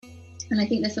And I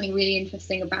think there's something really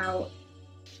interesting about,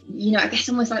 I guess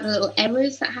almost like the little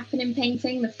errors that happen in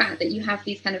painting, the fact that you have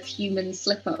these kind of human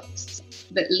slip-ups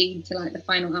that lead to like the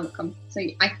final outcome. So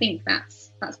I think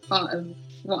that's part of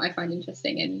what I find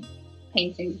interesting in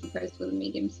painting as opposed to other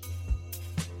mediums.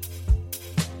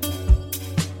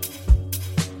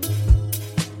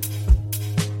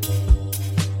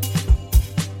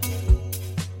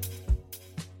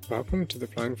 Welcome to the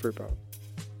Flying Through Bowl,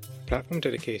 a platform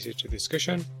dedicated to the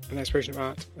discussion and exploration of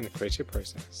art and the creative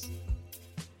process.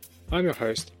 I'm your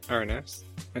host, Aaron S.,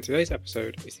 and today's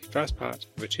episode is the first part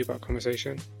of a two-part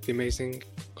conversation with the amazing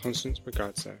Constance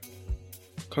Regardsoe.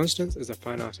 Constance is a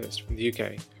fine artist from the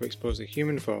UK who explores the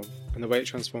human form and the way it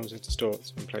transforms into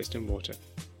thoughts when placed in water.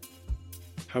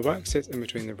 Her work sits in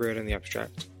between the real and the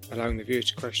abstract, allowing the viewer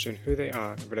to question who they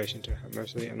are in relation to her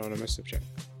mostly anonymous subject.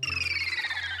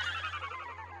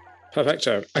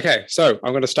 Perfecto. Okay, so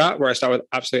I'm going to start where I start with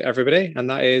absolutely everybody, and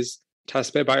that is tell us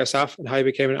a bit about yourself and how you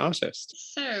became an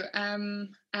artist. So,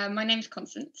 my name is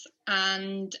Constance,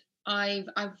 and I've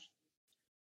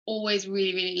always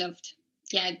really, really loved,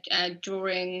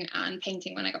 drawing and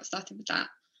painting when I got started with that.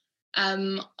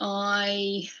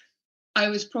 I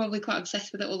was probably quite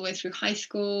obsessed with it all the way through high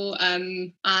school,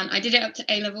 and I did it up to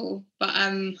A-level, but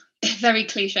very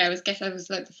cliche. I guess I was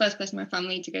like the first person in my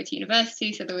family to go to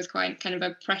university, so there was quite kind of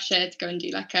a pressure to go and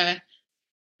do like a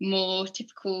more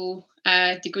typical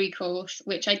degree course,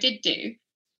 which I did do.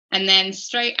 And then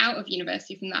straight out of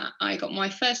university from that, I got my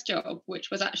first job, which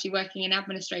was actually working in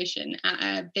administration at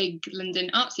a big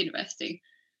London arts university.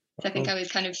 So I think I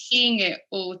was kind of seeing it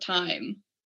all the time,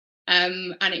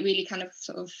 and it really kind of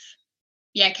sort of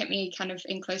kept me kind of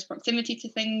in close proximity to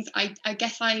things. I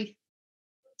guess I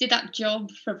did that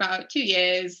job for about 2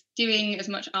 years, doing as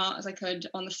much art as I could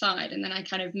on the side. And then I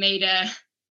kind of made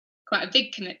quite a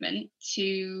big commitment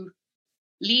to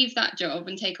leave that job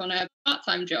and take on a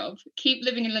part-time job, keep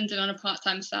living in London on a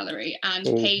part-time salary, and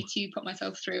pay to put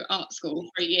myself through art school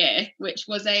for a year, which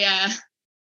was a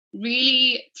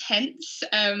really tense,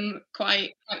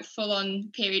 quite full-on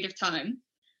period of time.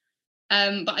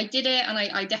 But I did it, and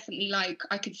I definitely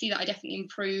I could see that I definitely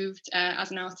improved as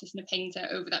an artist and a painter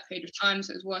over that period of time.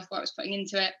 So it was worth what I was putting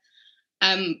into it.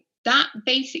 That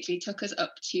basically took us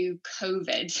up to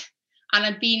COVID, and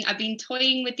I've been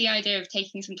toying with the idea of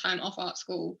taking some time off art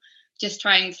school, just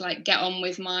trying to like get on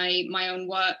with my own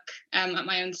work at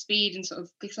my own speed, and sort of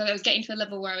because I was getting to a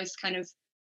level where I was kind of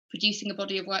producing a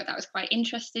body of work that I was quite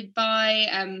interested by,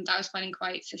 that I was finding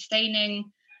quite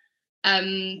sustaining.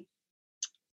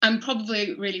 I'm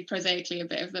probably really prosaically a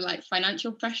bit of the like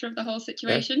financial pressure of the whole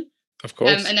situation. Yeah, of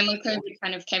course. And then when COVID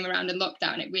kind of came around and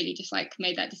lockdown, it really just like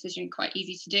made that decision quite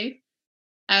easy to do.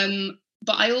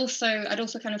 But I'd also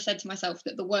kind of said to myself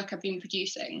that the work I've been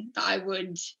producing, that I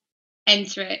would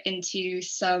enter it into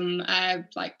some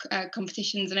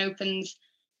competitions and opens.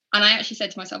 And I actually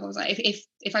said to myself, I was like,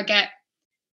 if I get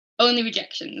only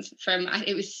rejections from,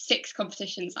 it was 6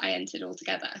 competitions that I entered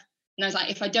altogether. And I was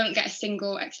like, if I don't get a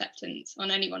single acceptance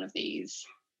on any one of these,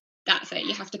 that's it.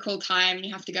 You have to call time.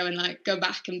 You have to go and like go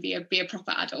back and be a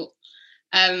proper adult.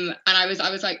 And I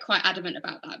was like quite adamant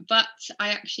about that. But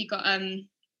I actually got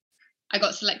I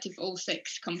got selected for all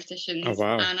 6 competitions. Oh,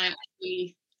 wow. And I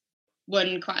actually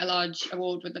won quite a large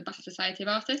award with the Bath Society of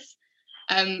Artists.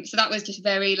 So that was just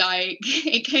very like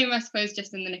it came, I suppose,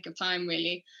 just in the nick of time,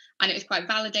 really, and it was quite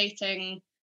validating.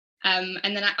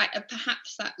 And then I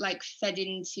perhaps that like fed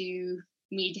into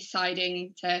me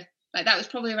deciding to like, that was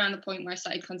probably around the point where I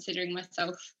started considering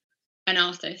myself an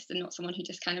artist and not someone who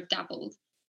just kind of dabbled.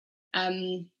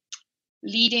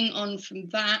 Leading on from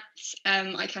that,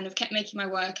 I kind of kept making my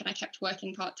work and I kept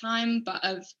working part-time, but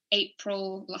of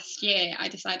April last year, I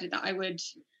decided that I would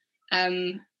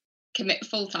commit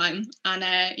full-time and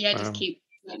just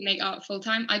make art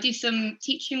full-time. I do some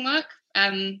teaching work,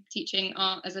 teaching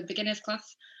art as a beginner's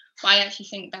class. But I actually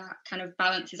think that kind of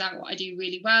balances out what I do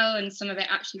really well, and some of it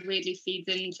actually weirdly feeds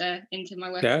into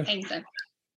my work as a painter.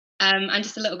 And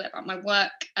just a little bit about my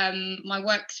work. My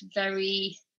work's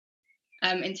very,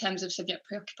 in terms of subject,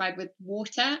 preoccupied with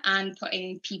water and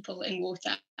putting people in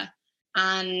water.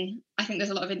 And I think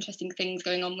there's a lot of interesting things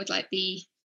going on with like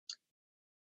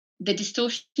the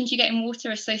distortions you get in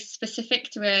water are so specific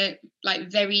to a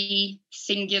like very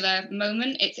singular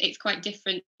moment. It's quite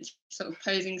different sort of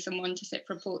posing someone to sit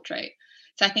for a portrait.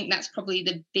 So I think that's probably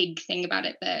the big thing about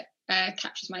it that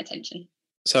captures my attention.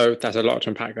 So that's a lot to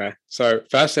unpack there. So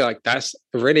firstly, like that's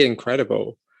really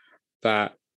incredible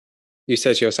that you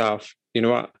said to yourself, you know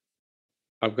what,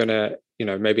 I'm going to,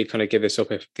 maybe kind of give this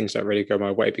up if things don't really go my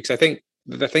way. Because I think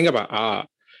the thing about art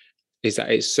is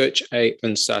that it's such a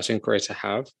uncertain career to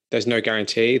have. There's no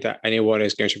guarantee that anyone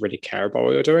is going to really care about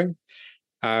what you're doing,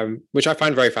 which I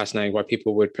find very fascinating, why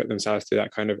people would put themselves through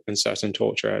that kind of uncertain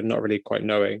torture and not really quite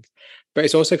knowing. But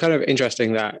it's also kind of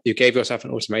interesting that you gave yourself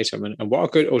an ultimatum, and what a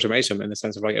good ultimatum, in the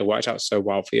sense of like it worked out so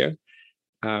well for you.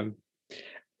 Um,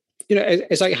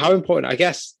 it's like, how important, I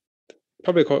guess,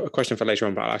 probably a question for later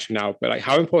on, but actually now, but like,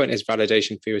 how important is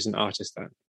validation for you as an artist then?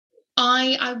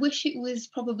 I wish it was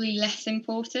probably less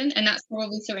important, and that's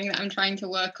probably something that I'm trying to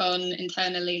work on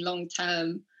internally long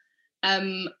term.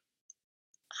 But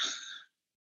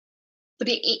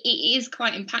it is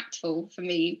quite impactful for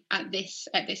me at this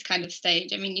kind of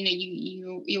stage. I mean,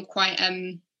 you're quite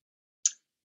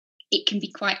it can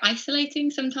be quite isolating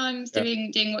sometimes,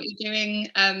 doing what you're doing.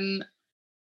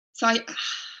 So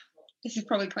this is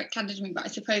probably quite candid to me, but I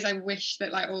suppose I wish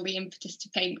that like all the impetus to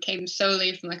paint came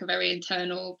solely from like a very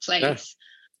internal place.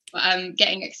 But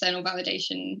getting external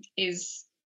validation is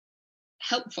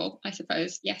helpful, I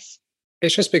suppose. Yes.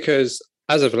 It's just because,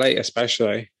 as of late,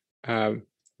 especially,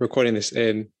 recording this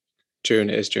in June.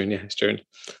 It is June. Yeah, it's June.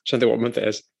 I don't think what month it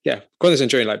is. Yeah, recording this in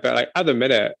June. But like at the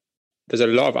minute, there's a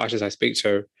lot of artists I speak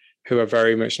to who are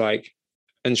very much like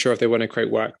unsure if they want to create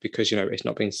work because it's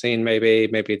not being seen. Maybe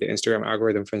the Instagram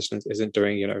algorithm, for instance, isn't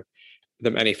doing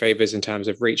them any favors in terms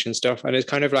of reach and stuff. And it's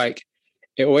kind of like,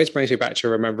 it always brings me back to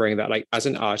remembering that, like, as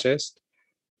an artist,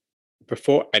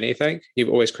 before anything, you've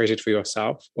always created for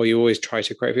yourself, or you always try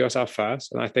to create for yourself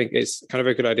first. And I think it's kind of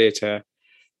a good idea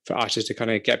for artists to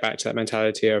kind of get back to that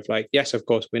mentality of like, yes, of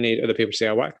course, we need other people to see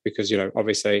our work because,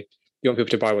 obviously you want people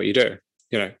to buy what you do.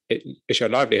 It's your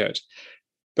livelihood.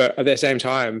 But at the same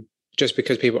time, just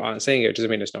because people aren't seeing it doesn't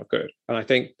mean it's not good. And I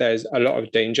think there's a lot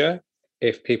of danger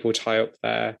if people tie up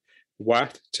their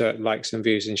worth to likes and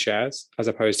views and shares, as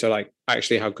opposed to like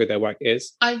actually how good their work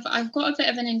is. I've got a bit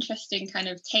of an interesting kind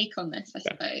of take on this, I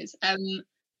suppose.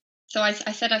 So I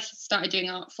said I started doing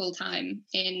art full time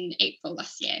in April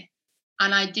last year,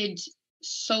 and I did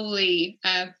solely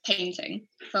painting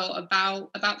for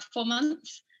about 4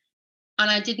 months. And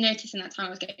I did notice in that time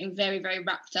I was getting very, very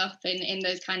wrapped up in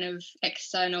those kind of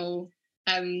external,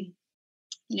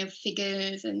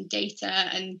 figures and data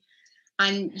and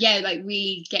like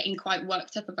really getting quite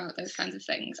worked up about those kinds of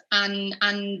things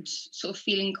and sort of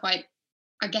feeling quite,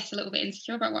 I guess, a little bit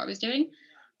insecure about what I was doing.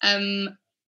 And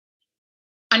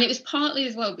it was partly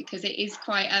as well because it's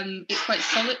quite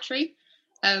solitary.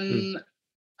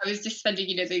 I was just spending,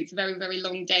 these very, very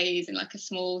long days in like a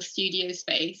small studio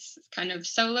space, kind of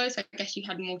solo. So I guess you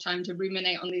had more time to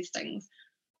ruminate on these things.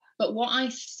 But what I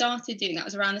started doing, that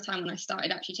was around the time when I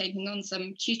started actually taking on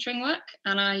some tutoring work.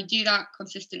 And I do that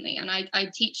consistently. And I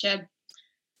teach a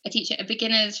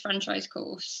beginner's franchise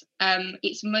course.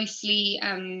 It's mostly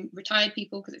retired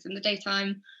people because it's in the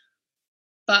daytime.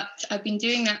 But I've been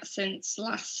doing that since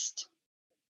last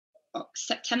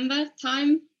September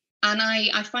time. And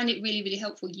I find it really, really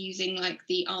helpful using like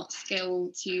the art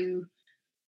skill to,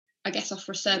 I guess,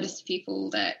 offer a service to people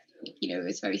that,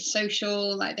 is very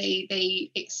social. Like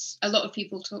it's a lot of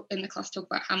people in the class talk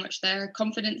about how much their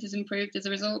confidence has improved as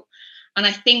a result. And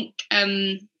I think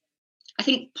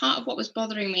part of what was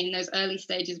bothering me in those early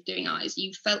stages of doing art is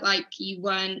you felt like you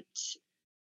weren't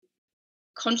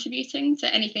contributing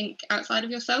to anything outside of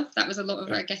yourself. That was a lot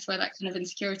of, I guess, where that kind of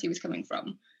insecurity was coming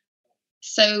from.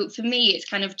 So for me, it's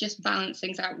kind of just balance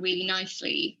things out really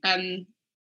nicely,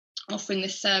 offering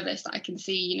this service that I can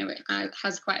see, it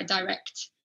has quite a direct,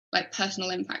 like,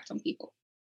 personal impact on people.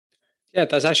 Yeah,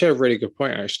 that's actually a really good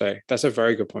point, actually. That's a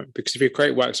very good point. Because if you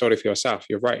create work solely for yourself,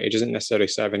 you're right, it doesn't necessarily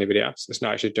serve anybody else. It's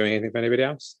not actually doing anything for anybody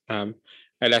else.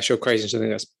 Unless you're creating something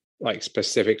that's like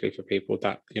specifically for people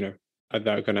that, that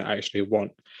are going to actually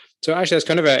want. So actually, that's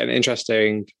kind of an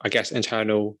interesting, I guess,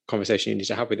 internal conversation you need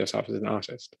to have with yourself as an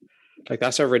artist. Like,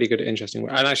 that's a really good, interesting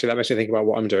way. And actually, that makes me think about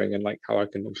what I'm doing and like how I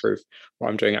can improve what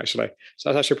I'm doing, actually. So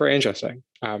that's actually pretty interesting.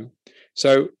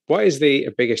 So what is the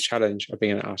biggest challenge of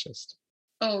being an artist?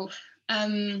 For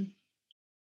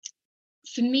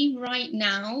me right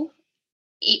now,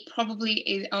 it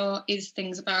probably is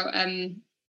things about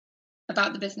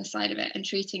the business side of it and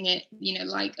treating it,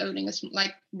 like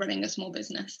running a small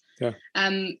business. Yeah.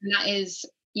 That is,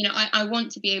 I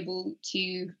want to be able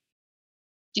to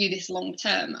do this long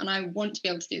term, and I want to be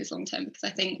able to do this long term because I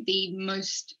think the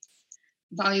most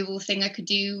valuable thing I could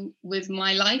do with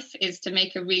my life is to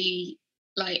make a really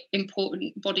like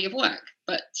important body of work.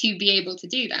 But to be able to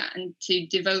do that and to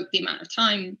devote the amount of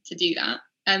time to do that,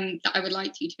 that I would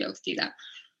like to be able to do that,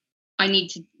 I need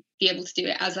to be able to do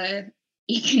it as a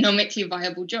economically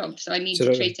viable job. So I need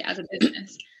to treat it as a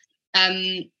business.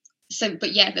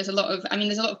 But yeah, there's a lot of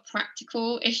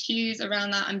practical issues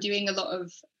around that. I'm doing a lot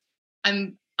of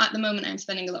at the moment, I'm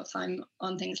spending a lot of time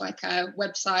on things like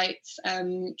websites,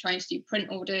 trying to do print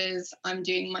orders. I'm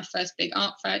doing my first big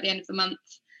art fair at the end of the month.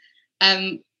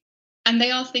 And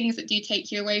they are things that do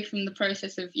take you away from the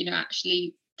process of,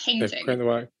 actually painting. Print the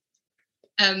work.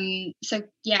 So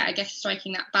yeah, I guess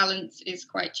striking that balance is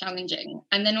quite challenging.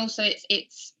 And then also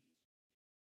it's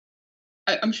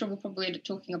I'm sure we'll probably end up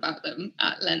talking about them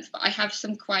at length, but I have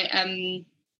some quite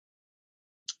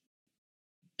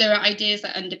there are ideas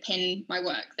that underpin my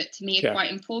work that to me are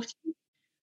quite important.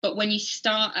 But when you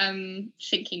start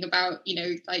thinking about,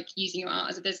 like using your art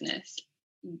as a business,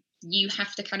 you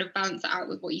have to kind of balance that out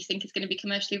with what you think is going to be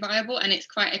commercially viable. And it's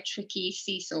quite a tricky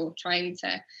seesaw trying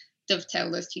to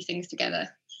dovetail those two things together.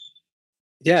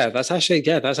 Yeah, that's actually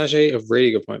a really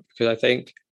good point, because I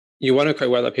think you want to create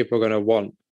work that people are going to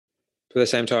want, but at the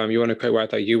same time, you want to create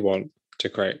work that you want to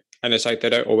create. And it's like they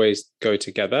don't always go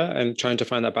together, and trying to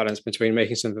find that balance between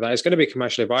making something that is going to be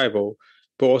commercially viable,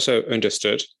 but also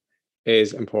understood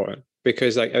is important.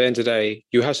 Because like at the end of the day,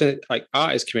 you have something like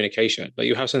art is communication, like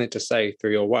you have something to say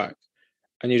through your work.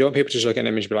 And you don't want people to just look at an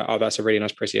image and be like, oh, that's a really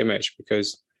nice, pretty image,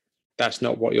 because that's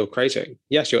not what you're creating.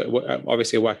 Yes,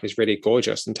 obviously your work is really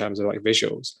gorgeous in terms of like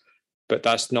visuals, but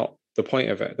that's not the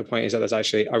point of it. The point is that there's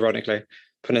actually, ironically,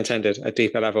 pun intended, a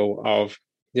deeper level of,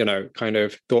 kind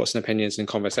of thoughts and opinions and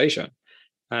conversation.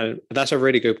 And that's a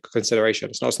really good consideration.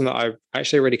 It's not something that I've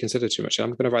actually really considered too much. I'm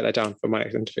going to write that down for my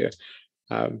next interview.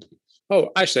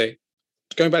 Actually,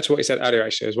 going back to what you said earlier,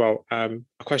 actually, as well, a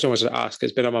question I wanted to ask,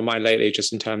 it's been on my mind lately,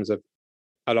 just in terms of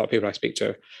a lot of people I speak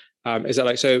to, is that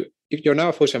like, so you're now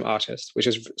a full-time artist, which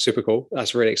is super cool.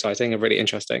 That's really exciting and really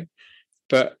interesting.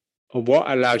 But what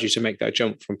allowed you to make that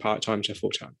jump from part-time to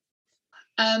full-time?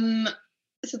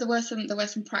 So there were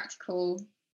some practical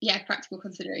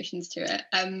considerations to it.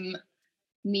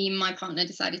 Me and my partner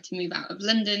decided to move out of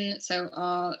London, so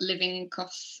our living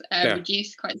costs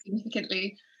reduced quite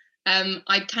significantly.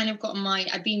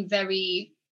 I'd been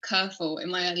very careful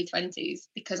in my early 20s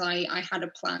because I had a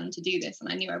plan to do this, and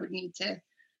I knew I would need to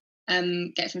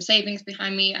get some savings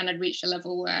behind me, and I'd reached a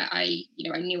level where I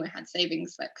knew I had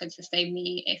savings that could sustain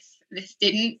me if this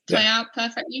didn't play out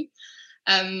perfectly.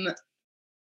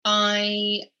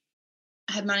 I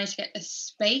had managed to get a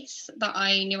space that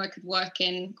I knew I could work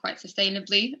in quite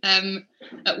sustainably.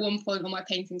 At one point, all my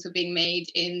paintings were being made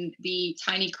in the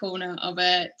tiny corner of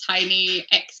a tiny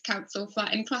ex-council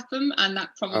flat in Clapham, and that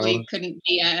probably couldn't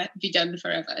be done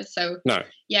forever. So no.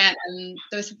 There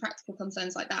were some practical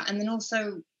concerns like that. And then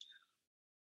also,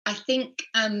 I think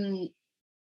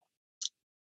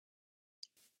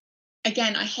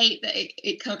again, I hate that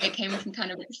it came from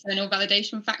kind of external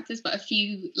validation factors, but a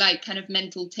few like kind of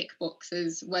mental tick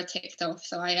boxes were ticked off.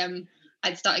 So I'd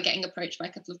started getting approached by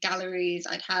a couple of galleries.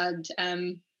 I'd had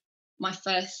my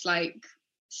first like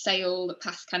sale that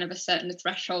passed kind of a certain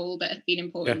threshold that had been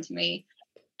important to me.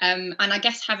 And I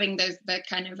guess having the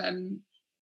kind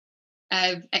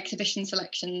of exhibition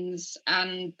selections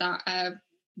and that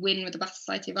win with the Bath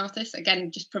Society of Artists again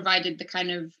just provided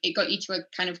it got you to a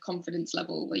kind of confidence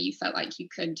level where you felt like you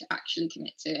could actually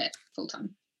commit to it full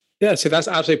time. Yeah, so that's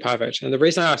absolutely perfect. And the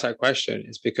reason I asked that question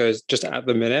is because just at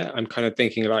the minute I'm kind of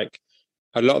thinking like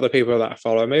a lot of the people that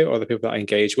follow me or the people that I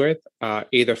engage with are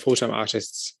either full-time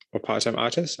artists or part-time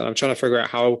artists, and I'm trying to figure out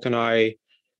how can I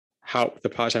help the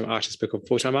part-time artists become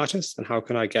full-time artists, and how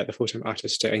can I get the full-time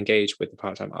artists to engage with the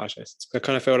part-time artists. I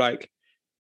kind of feel like,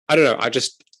 I don't know,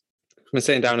 I'm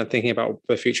sitting down and thinking about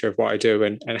the future of what I do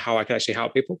and how I can actually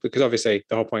help people, because obviously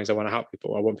the whole point is I want to help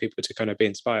people. I want people to kind of be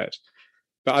inspired.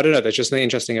 But I don't know, there's just something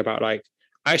interesting about like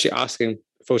actually asking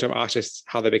full-time artists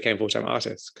how they became full-time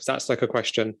artists, because that's like a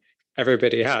question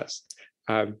everybody has.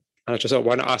 And I just thought,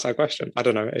 why not ask that question? I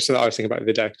don't know. It's something I was thinking about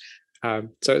the other day.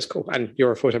 So it's cool. And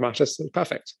you're a full-time artist. It's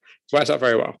perfect. It works out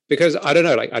very well. Because I don't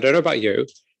know about you,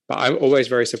 but I'm always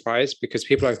very surprised because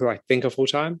people who I think are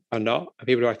full-time are not, and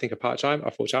people who I think are part-time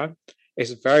are full-time.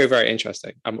 It's very, very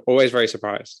interesting. I'm always very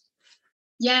surprised.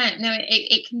 Yeah, no,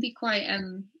 it can be quite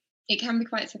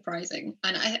surprising.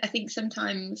 And I think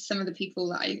sometimes some of the people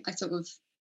that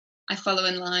I follow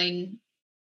in line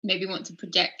maybe want to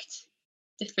project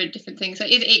different things. So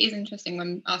it is interesting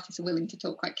when artists are willing to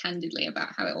talk quite candidly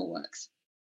about how it all works.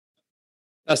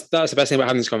 That's the best thing about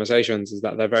having these conversations, is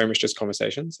that they're very much just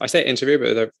conversations. I say interview,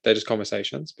 but they're just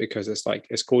conversations, because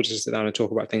it's cool to just sit down and talk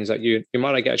about things that you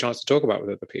might not get a chance to talk about with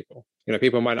other people.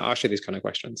 People might not ask you these kind of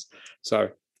questions. So,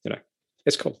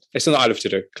 it's cool. It's something I love to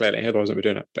do, clearly. Otherwise I wouldn't be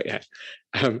doing it. But yeah.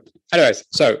 Anyways,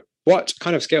 so what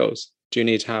kind of skills do you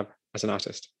need to have as an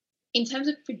artist? in terms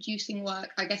of producing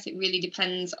work, I guess it really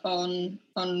depends on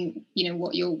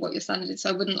what your standard is. So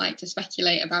I wouldn't like to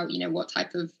speculate about what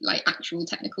type of like actual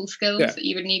technical skills Yeah. that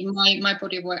you would need. My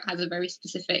body of work has a very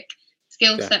specific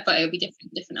skill set, but it'll be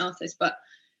different artists. But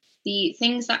the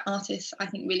things that artists I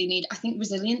think really need, I think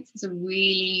resilience is a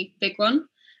really big one.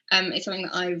 It's something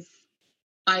that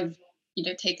I've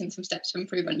taken some steps to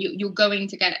improve on. You're going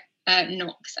to get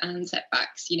knocks and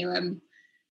setbacks. You'll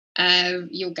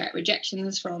get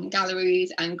rejections from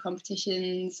galleries and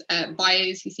competitions,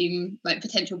 buyers who seem like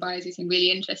potential buyers who seem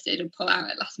really interested and pull out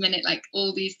at last minute. Like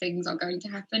all these things are going to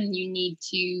happen. You need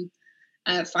to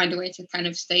find a way to kind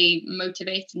of stay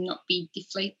motivated and not be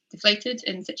deflated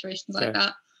in situations like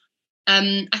that.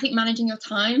 I think managing your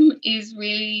time is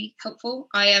really helpful.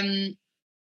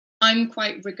 I'm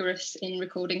quite rigorous in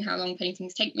recording how long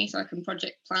paintings take me, so I can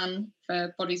project plan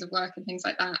for bodies of work and things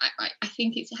like that. I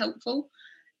think it's helpful.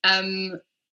 I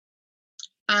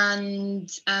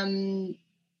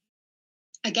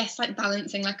guess like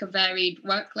balancing like a varied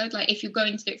workload. Like if you're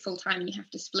going to do it full time, you have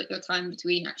to split your time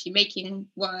between actually making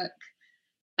work,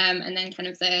 and then kind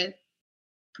of the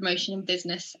promotion and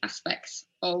business aspects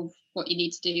of what you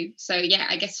need to do. So yeah,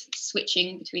 I guess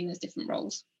switching between those different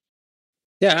roles.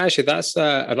 Yeah, actually, that's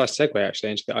a nice segue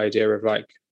actually into the idea of like,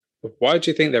 why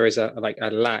do you think there is a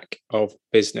lack of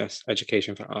business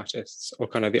education for artists, or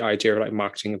kind of the idea of like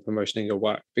marketing and promoting your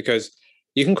work? Because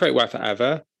you can create work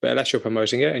forever, but unless you're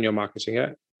promoting it and you're marketing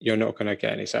it, you're not going to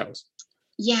get any sales.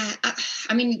 Yeah,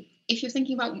 I mean, if you're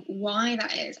thinking about why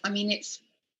that is, I mean, it's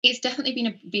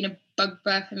definitely been a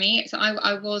bugbear for me. So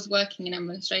I was working in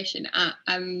administration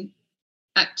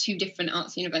at two different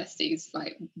arts universities,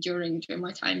 like during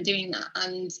my time doing that.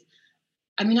 And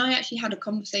I mean, I actually had a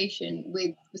conversation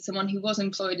with someone who was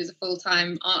employed as a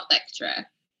full-time art lecturer,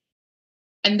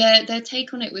 and their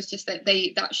take on it was just that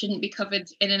that shouldn't be covered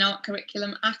in an art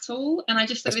curriculum at all. And I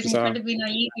just thought it was incredibly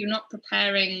naive. You're not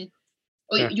preparing,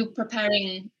 or you're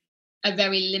preparing a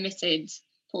very limited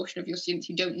portion of your students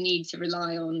who don't need to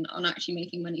rely on actually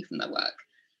making money from their work.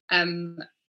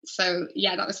 So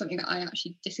yeah, that was something that I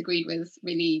actually disagreed with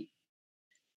really,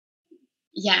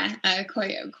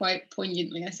 quite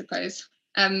poignantly, I suppose.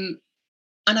 And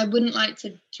I wouldn't like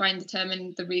to try and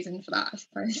determine the reason for that, I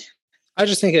suppose. I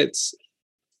just think it's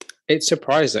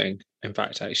surprising, in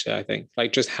fact, actually. I think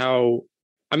like just how,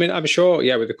 I mean, I'm sure,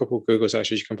 with a couple of Google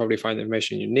searches you can probably find the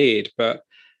information you need, but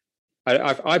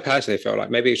I personally feel like,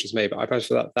 maybe it's just me, but I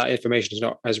personally feel that information is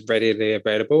not as readily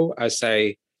available as,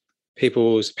 say,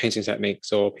 people's painting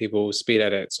techniques or people's speed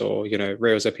edits or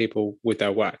reels of people with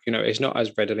their work. It's not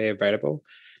as readily available,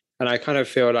 and I kind of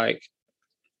feel like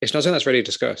it's not something that's really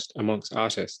discussed amongst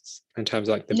artists in terms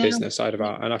of like the business side of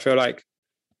art. And I feel like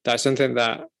that's something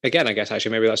that, again, I guess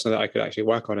actually maybe that's something that I could actually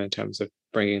work on in terms of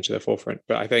bringing to the forefront.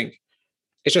 But I think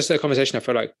it's just a conversation I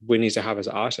feel like we need to have as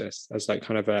artists, as like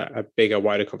kind of a bigger,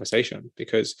 wider conversation,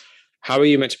 because how are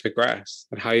you meant to progress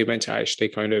and how are you meant to actually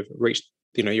kind of reach,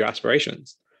 your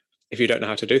aspirations if you don't know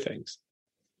how to do things?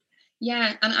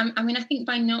 Yeah, and I mean, I think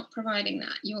by not providing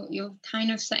that, you're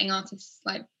kind of setting artists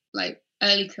like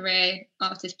early career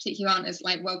artists, particularly aren't as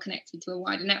like well connected to a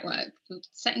wider network, you're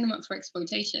setting them up for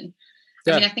exploitation.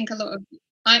 I mean, I think a lot of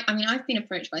I mean, I've been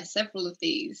approached by several of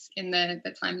these in the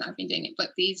time that I've been doing it,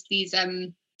 but these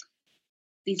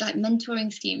like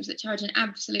mentoring schemes that charge an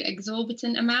absolute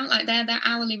exorbitant amount, like their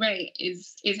hourly rate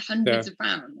is hundreds of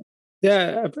pounds.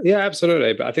 Yeah,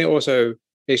 absolutely. But I think also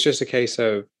it's just a case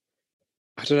of,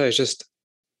 I don't know, it's just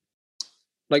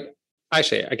like,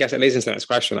 actually, I guess it leads into the next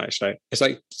question, actually. It's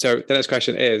like, so the next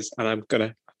question is, and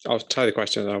I'll tell you the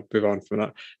question and I'll move on from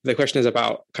that. The question is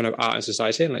about kind of art and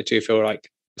society, and like, do you feel like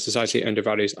society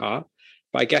undervalues art?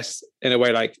 But I guess in a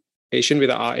way, like, it shouldn't be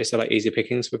that artists are like easy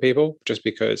pickings for people just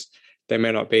because they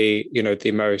may not be,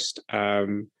 the most,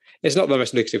 it's not the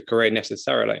most lucrative career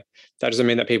necessarily. That doesn't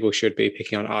mean that people should be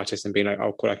picking on artists and being like,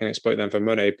 oh, cool, I can exploit them for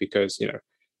money because,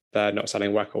 they're not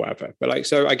selling work or whatever. But like,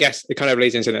 so I guess it kind of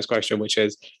leads into the next question, which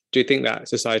is, do you think that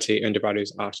society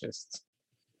undervalues artists?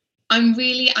 I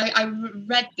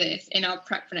read this in our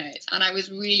prep notes and I was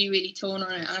really, really torn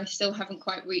on it. And I still haven't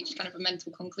quite reached kind of a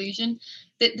mental conclusion.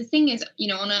 The thing is,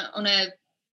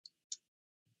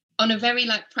 on a very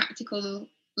like practical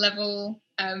level,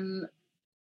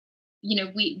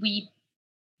 we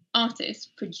artists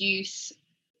produce,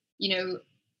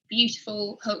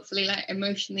 beautiful, hopefully like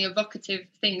emotionally evocative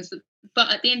things,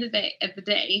 but at the end of the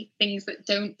day, things that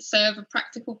don't serve a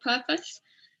practical purpose.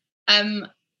 And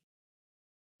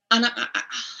I,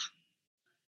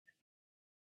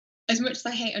 as much as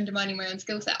I hate undermining my own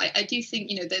skill set, I do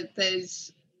think there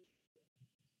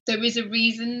is a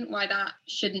reason why that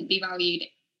shouldn't be valued,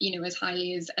 as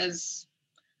highly as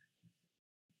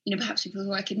perhaps people who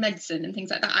work in medicine and things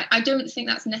like that. I don't think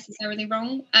that's necessarily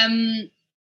wrong.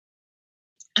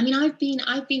 I've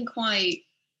been quite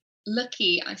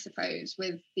lucky, I suppose,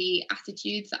 with the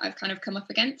attitudes that I've kind of come up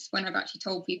against when I've actually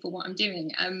told people what I'm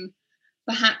doing.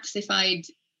 Perhaps if my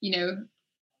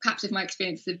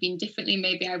experiences had been differently,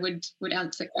 maybe I would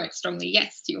answer quite strongly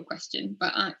yes to your question.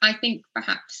 But I think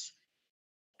perhaps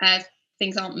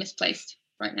things aren't misplaced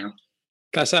right now.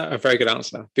 That's a very good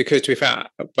answer, because to be fair,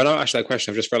 when I asked that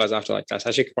question, I've just realized after, that's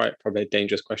actually quite probably a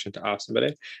dangerous question to ask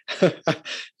somebody.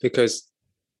 Because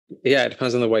it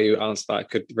depends on the way you answer that. It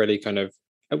could really kind of,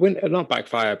 it wouldn't, not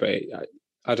backfire, but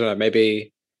I don't know,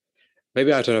 maybe I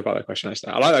don't know about that question.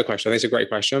 I like that question. I think it's a great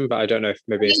question, but I don't know if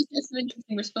maybe it's some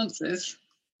interesting responses.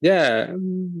 Yeah.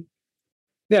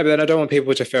 But then I don't want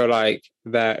people to feel like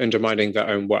they're undermining their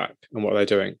own work and what they're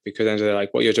doing, because then they're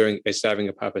like, what you're doing is serving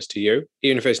a purpose to you,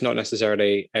 even if it's not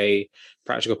necessarily a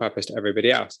practical purpose to everybody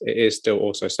else. It is still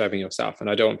also serving yourself. And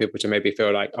I don't want people to maybe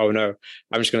feel like, oh no,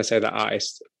 I'm just going to say that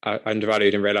artists are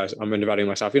undervalued and realize I'm undervaluing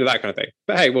myself, that kind of thing.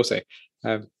 But hey, we'll see.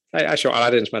 Actually, I'll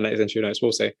add it into my next show notes.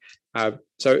 We'll see.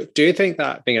 So do you think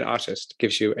that being an artist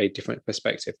gives you a different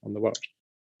perspective on the world?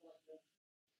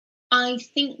 I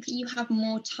think you have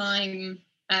more time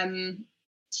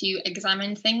to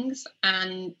examine things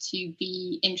and to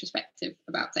be introspective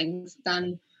about things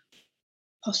than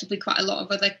possibly quite a lot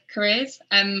of other careers.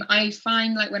 I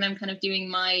find like when I'm kind of doing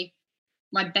my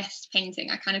best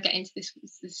painting, I kind of get into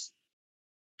this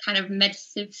kind of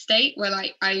meditative state where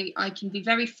like I can be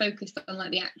very focused on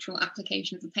like the actual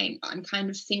application of the paint, but I'm kind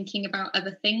of thinking about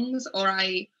other things,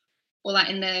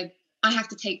 I have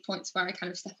to take points where I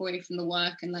kind of step away from the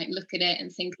work and like look at it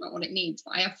and think about what it needs.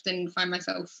 But I often find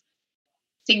myself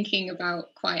thinking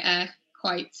about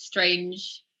quite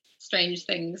strange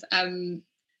things.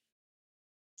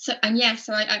 So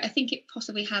I think it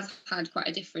possibly has had quite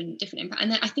a different impact.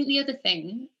 And then I think the other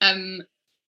thing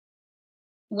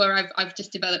where I've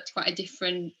just developed quite a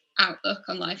different outlook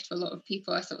on life to a lot of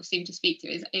people I sort of seem to speak to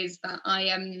is that I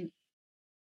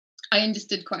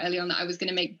understood quite early on that I was going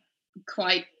to make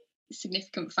quite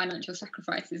significant financial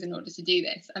sacrifices in order to do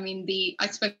this. I mean, I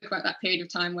spoke about that period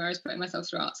of time where I was putting myself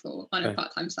through art school on a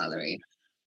part-time salary.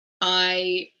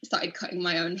 I started cutting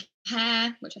my own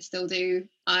hair, which I still do.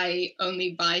 I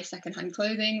only buy secondhand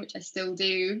clothing, which I still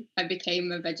do. I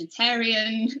became a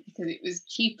vegetarian because it was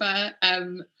cheaper.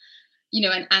 And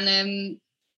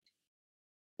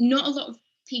not a lot of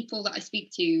people that I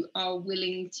speak to are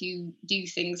willing to do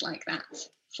things like that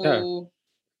for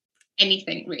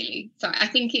anything, really. So I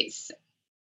think it's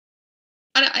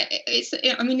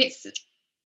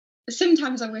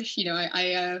sometimes I wish,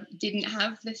 I didn't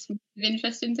have this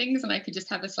interest in things and I could just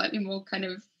have a slightly more kind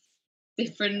of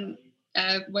different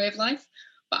way of life.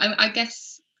 But I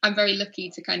guess I'm very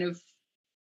lucky to kind of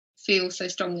feel so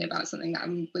strongly about something that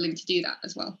I'm willing to do that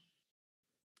as well.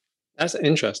 That's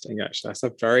interesting, actually. That's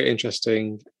a very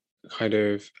interesting kind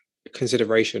of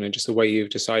consideration, and just the way you've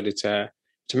decided to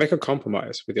make a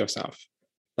compromise with yourself.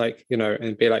 Like,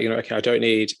 and be like, okay, I don't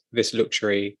need this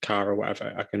luxury car or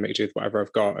whatever. I can make do with whatever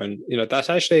I've got. And, that's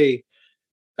actually,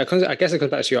 I guess it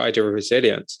comes back to your idea of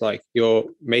resilience. Like you're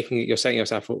setting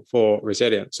yourself up for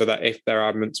resilience, so that if there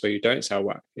are moments where you don't sell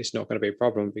work, it's not going to be a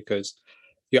problem, because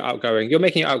you're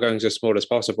making your outgoings as small as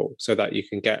possible so that you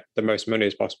can get the most money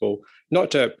as possible,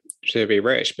 not to be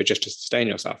rich, but just to sustain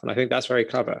yourself. And I think that's very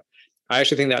clever. I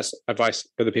actually think that's advice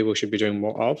other people should be doing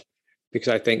more of, because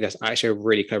I think that's actually a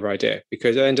really clever idea.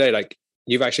 Because at the end of the day, like,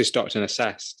 you've actually stopped and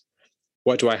assessed,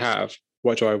 what do I have?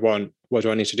 What do I want? What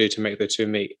do I need to do to make the two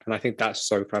meet? And I think that's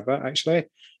so clever, actually.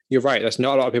 You're right. There's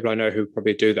not a lot of people I know who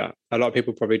probably do that. A lot of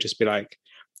people probably just be like,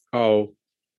 oh,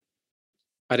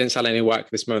 I didn't sell any work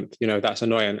this month, that's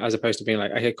annoying, as opposed to being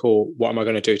like, okay, cool, what am I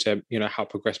going to do to, help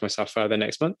progress myself further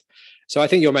next month? So I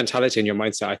think your mentality and your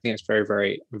mindset, I think it's very,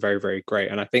 very, very, very great.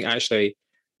 And I think actually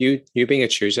you being a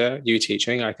tutor, you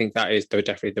teaching, I think that is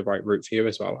definitely the right route for you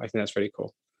as well. I think that's really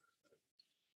cool.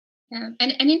 Yeah.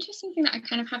 And an interesting thing that I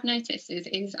kind of have noticed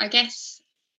is I guess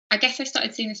I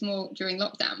started seeing this more during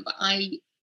lockdown, but I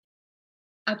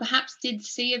perhaps did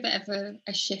see a bit of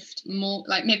a shift, more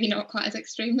like maybe not quite as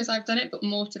extreme as I've done it, but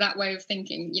more to that way of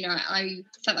thinking. I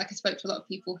felt like I spoke to a lot of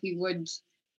people who would,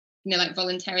 like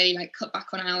voluntarily like cut back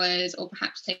on hours, or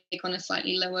perhaps take on a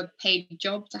slightly lower paid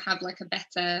job to have like a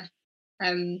better,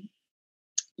 I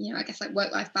guess like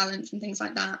work-life balance and things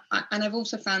like that. And I've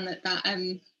also found that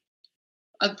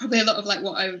probably a lot of like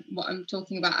what I'm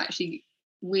talking about actually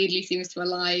weirdly seems to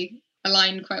align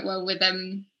quite well with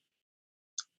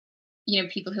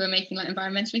people who are making like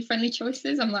environmentally friendly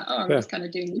choices. I'm like, I'm just kind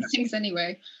of doing these things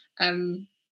anyway.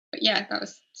 But yeah, that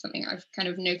was something I've kind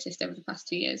of noticed over the past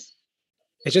 2 years.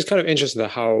 it's just kind of interesting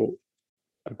how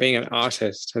being an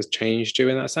artist has changed you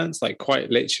in that sense, like quite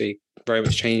literally very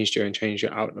much changed you and changed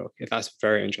your outlook. That's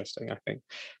very interesting, I think,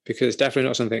 because it's definitely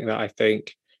not something that I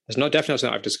think, it's not definitely not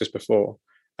something I've discussed before.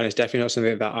 And it's definitely not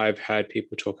something that I've heard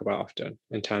people talk about often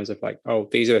in terms of like, oh,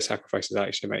 these are the sacrifices I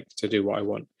actually make to do what I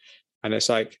want. And it's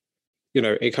like,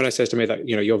 it kind of says to me that,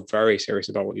 you're very serious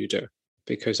about what you do,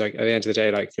 because like at the end of the day,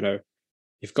 like,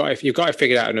 you've got it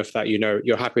figured out enough that,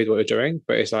 you're happy with what you're doing,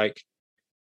 but it's like,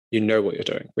 you know what you're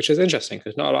doing, which is interesting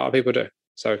because not a lot of people do.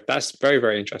 So that's very,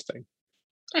 very interesting.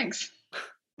 Thanks.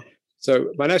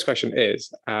 So my next question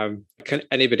is, can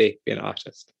anybody be an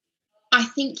artist? I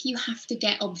think you have to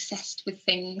get obsessed with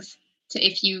things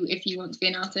if you want to be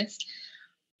an artist.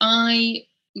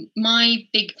 My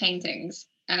big paintings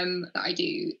that I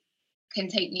do can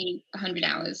take me 100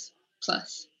 hours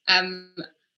plus.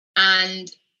 And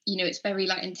it's very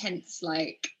like intense,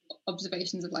 like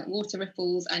observations of like water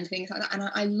ripples and things like that. And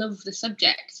I love the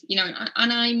subject,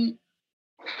 and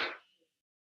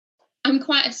I'm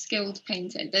quite a skilled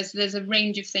painter. There's a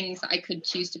range of things that I could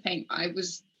choose to paint. But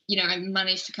I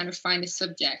managed to kind of find a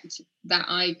subject that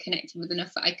I connected with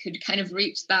enough that I could kind of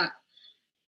reach that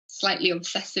slightly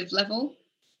obsessive level.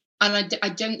 And I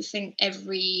don't think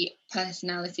every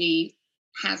personality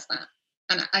has that.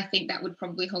 And I think that would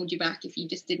probably hold you back if you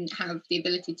just didn't have the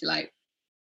ability to like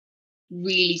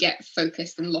really get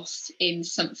focused and lost in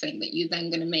something that you're then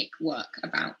going to make work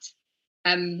about.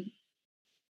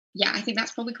 Yeah, I think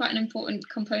that's probably quite an important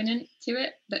component to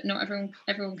it that not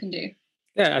everyone can do.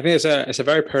 Yeah, I think it's a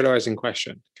very polarizing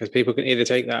question, because people can either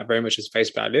take that very much as face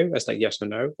value, as like yes or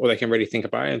no, or they can really think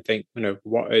about it and think,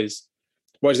 what does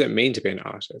it mean to be an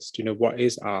artist? What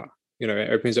is art?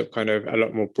 It opens up kind of a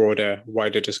lot more broader,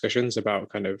 wider discussions about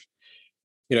kind of,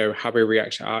 how we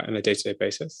react to art on a day-to-day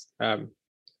basis.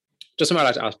 Just something I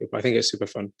like to ask people. I think it's super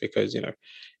fun because,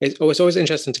 it's always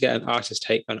interesting to get an artist's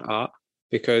take on art,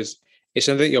 because it's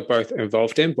something that you're both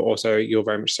involved in, but also you're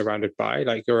very much surrounded by.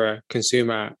 Like, you're a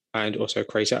consumer and also a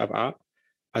creator of art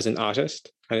as an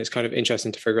artist. And it's kind of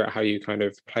interesting to figure out how you kind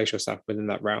of place yourself within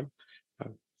that realm.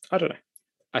 I don't know.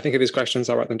 I think of these questions,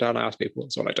 I write them down, I ask people.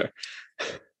 That's what I do.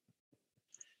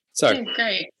 So,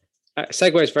 great.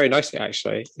 Segues very nicely,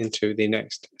 actually, into the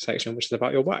next section, which is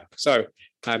about your work. So,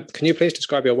 can you please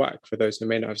describe your work for those who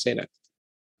may not have seen it?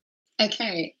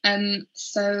 Okay.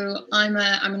 So I'm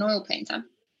an oil painter,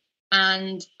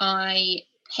 and I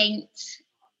paint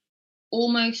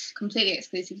almost completely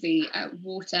exclusively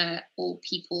water or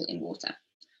people in water.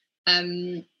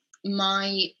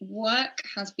 My work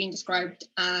has been described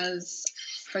as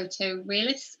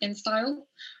photorealist in style.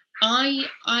 I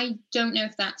don't know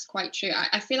if that's quite true.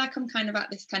 I feel like I'm kind of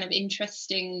at this kind of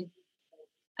interesting,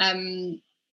 I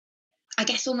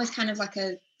guess almost kind of like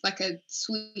a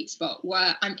sweet spot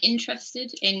where I'm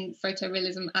interested in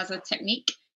photorealism as a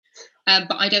technique,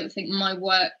 but I don't think my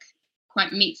work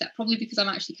quite meets that, probably because I'm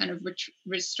actually kind of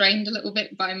restrained a little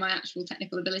bit by my actual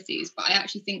technical abilities. But I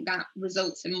actually think that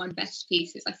results in my best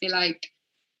pieces. I feel like,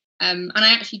 and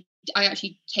I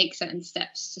actually take certain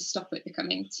steps to stop it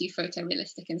becoming too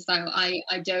photorealistic in style. I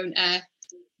don't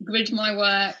grid my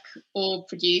work or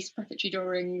produce preparatory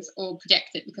drawings or project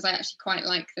it, because I actually quite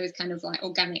like those kind of like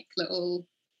organic little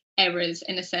errors,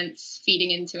 in a sense,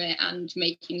 feeding into it and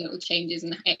making little changes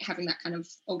and having that kind of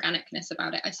organicness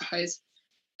about it, I suppose.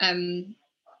 And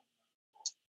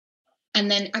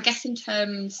then I guess in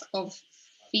terms of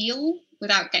feel,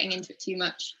 without getting into it too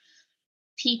much,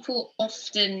 people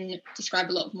often describe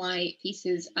a lot of my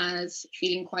pieces as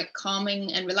feeling quite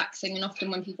calming and relaxing, and often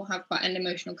when people have quite an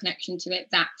emotional connection to it,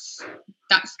 that's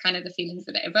kind of the feelings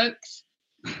that it evokes.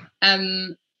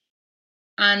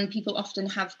 And people often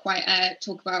have quite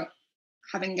talk about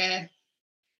having a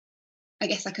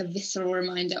visceral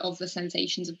reminder of the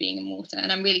sensations of being in water,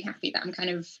 and I'm really happy that I'm kind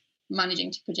of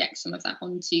managing to project some of that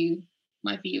onto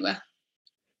my viewer.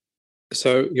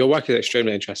 So your work is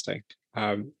extremely interesting,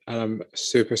 and I'm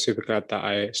super, super glad that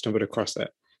I stumbled across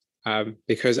it,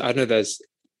 because I know there's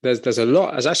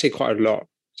actually quite a lot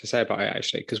to say about it,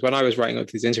 actually, because when I was writing up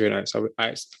these interview notes,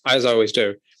 I, as I always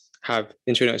do, have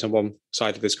interview notes on one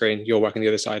side of the screen, your work on the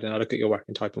other side, and I look at your work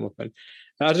and type them up. And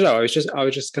I don't know, I was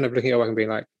just kind of looking at your work and being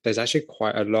like, there's actually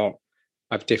quite a lot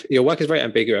of your work is very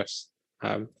ambiguous,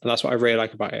 and that's what I really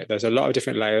like about it. There's a lot of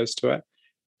different layers to it.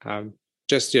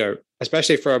 Just,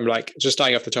 especially from like just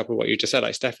starting off the top of what you just said,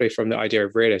 like, it's definitely from the idea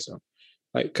of realism.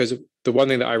 Like, because the one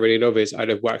thing that I really love is I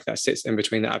love work that sits in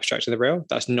between the abstract and the real.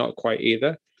 That's not quite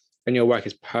either. And your work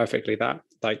is perfectly that.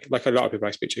 Like a lot of people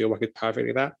I speak to, your work is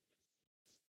perfectly that.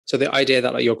 So the idea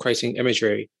that like you're creating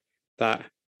imagery that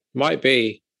might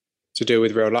be to do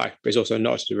with real life, but it's also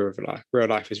not to do with real life. Real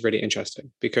life is really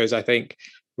interesting because I think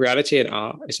reality and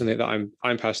art is something that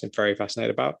I'm personally very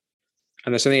fascinated about.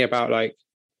 And there's something about like,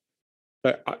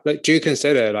 do you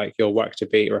consider like your work to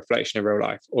be a reflection of real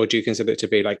life, or do you consider it to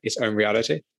be like its own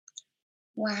reality?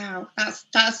 Wow,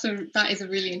 that is a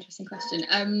really interesting question.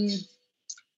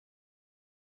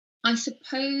 I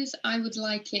suppose I would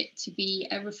like it to be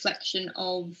a reflection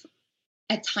of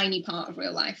a tiny part of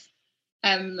real life.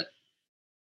 When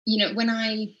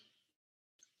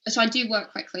I do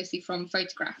work quite closely from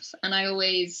photographs, and I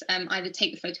always either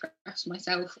take the photographs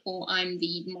myself or I'm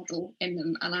the model in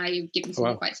them, and I give them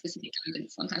some quite specific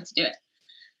guidance on how to do it.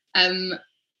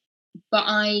 But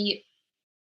I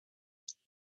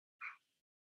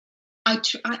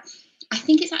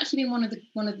think it's actually been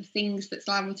one of the things that's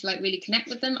allowed me to like really connect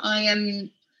with them. I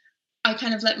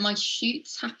kind of let my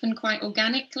shoots happen quite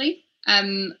organically.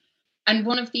 And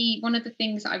one of the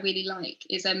things that I really like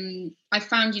is I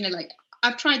found, like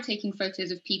I've tried taking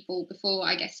photos of people before,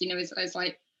 I guess, as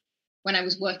like when I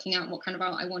was working out what kind of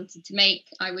art I wanted to make,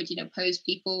 I would, pose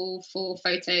people for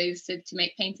photos to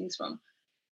make paintings from.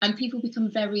 And people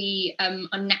become very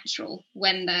unnatural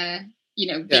when they're,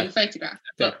 being photographed.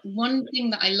 But one thing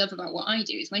that I love about what I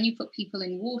do is when you put people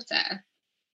in water,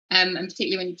 and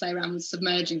particularly when you play around with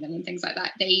submerging them and things like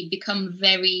that, they become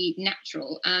very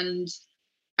natural. And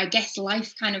I guess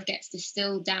life kind of gets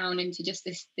distilled down into just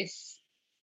this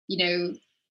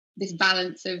this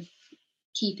balance of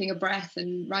keeping a breath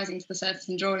and rising to the surface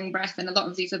and drawing breath, and a lot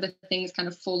of these other things kind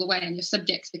of fall away, and your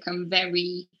subjects become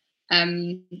very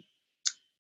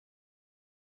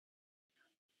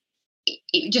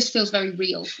it just feels very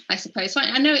real, I suppose. So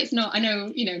I know it's not,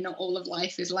 not all of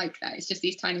life is like that. It's just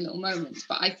these tiny little moments,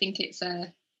 but I think it's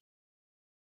that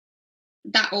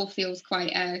all feels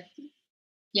quite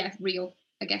real,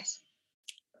 I guess.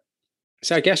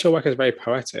 So I guess your work is very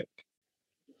poetic,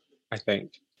 I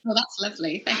think. Well, that's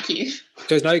lovely. Thank you.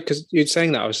 Because you're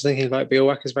saying that, I was thinking like your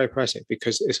work is very poetic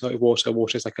because it's like water.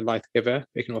 Water is like a life giver.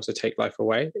 It can also take life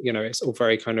away. It's all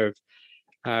very kind of,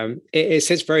 it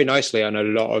sits very nicely on a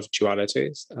lot of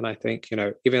dualities. And I think,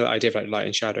 even the idea of like light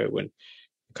and shadow and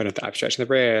kind of the abstraction of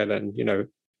the real and,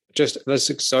 just there's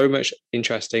like so much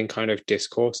interesting kind of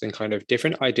discourse and kind of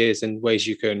different ideas and ways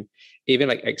you can even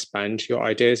like expand your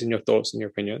ideas and your thoughts and your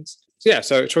opinions.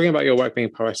 So talking about your work being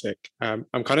poetic, I'm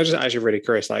kind of just actually really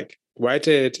curious, like where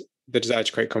did the desire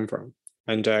to create come from,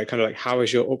 and kind of like how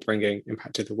has your upbringing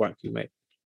impacted the work you make?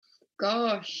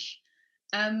 Gosh,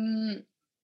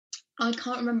 I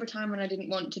can't remember a time when I didn't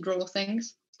want to draw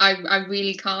things. I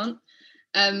really can't.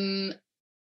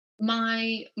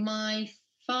 My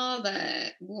father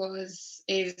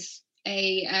is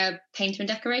a painter and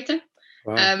decorator.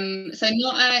 Wow. So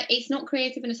it's not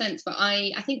creative in a sense, but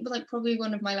I think like probably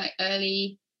one of my like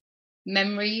early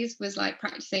memories was like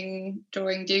practicing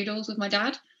drawing doodles with my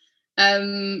dad.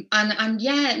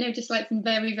 Just like from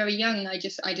very, very young, I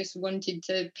just wanted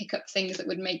to pick up things that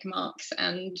would make marks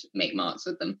and make marks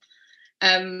with them.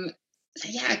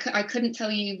 I couldn't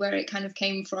tell you where it kind of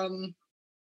came from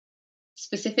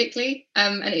specifically,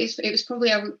 and it was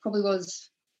probably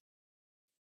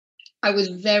I was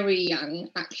very young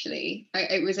actually.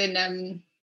 It was in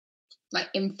like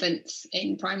infants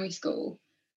in primary school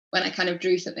when I kind of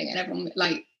drew something, and everyone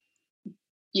like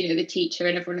the teacher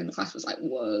and everyone in the class was like,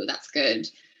 whoa, that's good.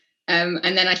 And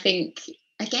then I think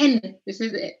again, this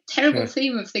is a terrible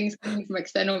theme of things coming from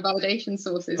external validation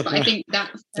sources, but I think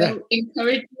that felt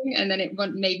encouraging, and then it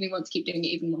made me want to keep doing it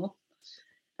even more.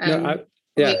 A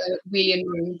really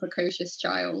annoying, precocious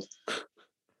child.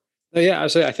 Yeah,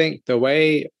 absolutely. I think the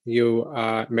way you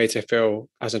are made to feel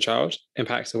as a child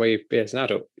impacts the way you be as an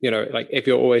adult. Like if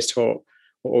you're always taught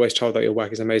or always told that your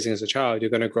work is amazing as a child, you're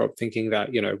going to grow up thinking that,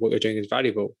 what you're doing is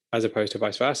valuable, as opposed to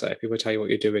vice versa. If people tell you what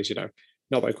you do is,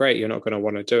 not that great, you're not going to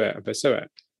want to do it and pursue it.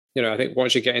 I think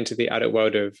once you get into the adult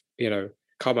world of,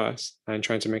 commerce and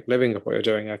trying to make a living of what you're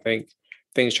doing, I think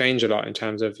things change a lot in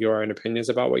terms of your own opinions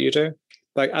about what you do.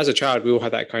 Like as a child, we all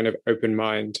had that kind of open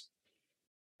mind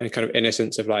and kind of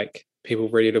innocence of like, people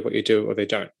really love what you do or they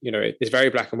don't. It's very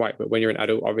black and white, but when you're an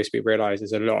adult, obviously realize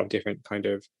there's a lot of different kind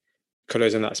of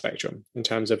colors in that spectrum in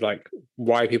terms of like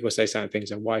why people say certain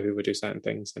things and why people do certain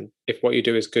things. And if what you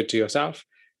do is good to yourself,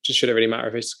 just shouldn't really matter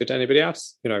if it's good to anybody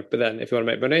else, but then if you want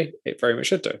to make money, it very much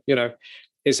should do.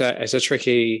 It's a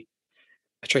tricky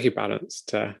balance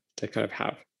to kind of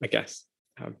have, I guess.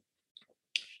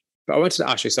 But I wanted to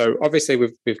ask you, so obviously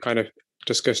we've kind of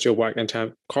discussed your work in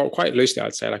terms quite loosely,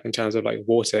 I'd say, like in terms of like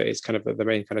water is kind of the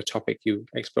main kind of topic you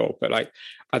explore, but like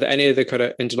are there any other kind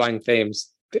of underlying themes?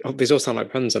 These all sound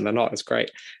like puns and they're not. It's great.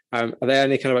 Are there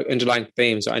any kind of like underlying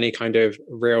themes or any kind of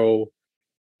real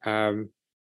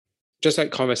Just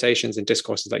like conversations and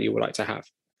discourses that you would like to have?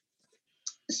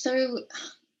 So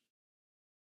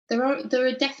there are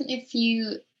definitely a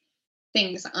few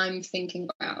things that I'm thinking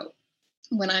about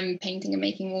when I'm painting and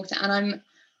making water, and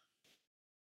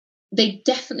they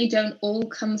definitely don't all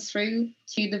come through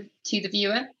to the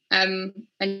viewer, and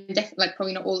definitely like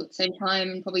probably not all at the same time,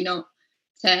 and probably not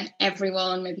to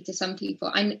everyone, maybe to some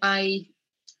people. I'm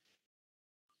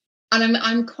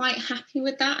quite happy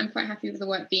with that. I'm quite happy with the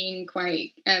work being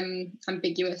quite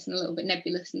ambiguous and a little bit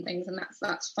nebulous and things, and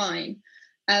that's fine.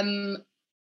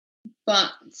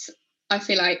 But I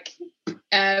feel like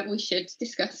we should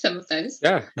discuss some of those.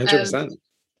 Yeah, 100%.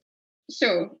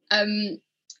 Sure.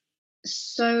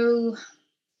 So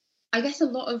I guess a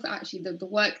lot of actually the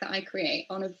work that I create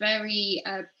on a very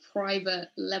private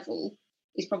level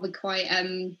is probably quite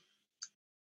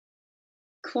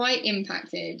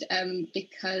impacted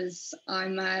because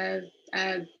I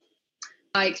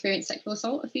experienced sexual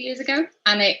assault a few years ago,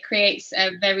 and it creates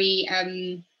a very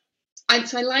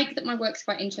so I like that my work's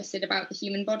quite interested about the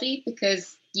human body,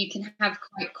 because you can have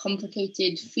quite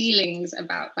complicated feelings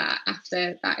about that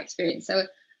after that experience. So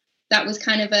that was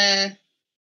kind of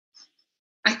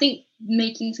I think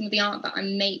making some of the art that I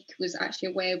make was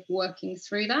actually a way of working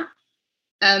through that.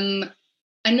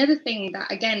 Another thing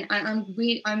that, again, I'm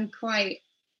quite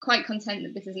content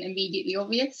that this isn't immediately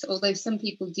obvious, although some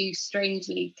people do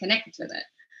strangely connect with it.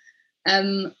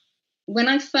 When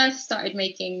I first started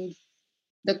making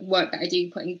the work that I do,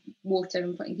 putting water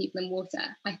and putting people in water,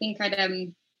 I think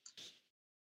I'd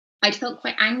felt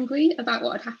quite angry about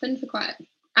what had happened for quite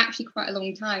a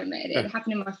long time. It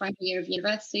happened in my final year of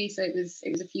university, so it was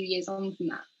a few years on from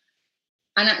that.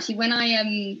 And actually, when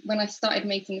I started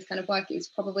making this kind of work, it was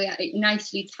probably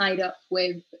nicely tied up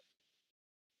with,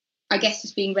 I guess,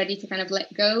 just being ready to kind of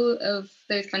let go of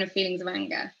those kind of feelings of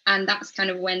anger. And that's kind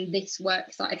of when this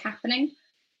work started happening.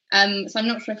 So I'm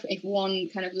not sure if one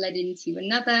kind of led into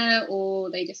another or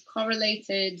they just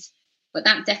correlated, but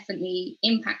that definitely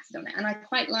impacted on it. And I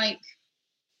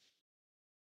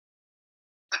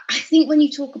think when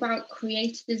you talk about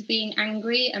creators being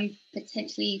angry, and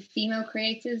potentially female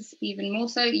creators even more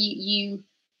so, you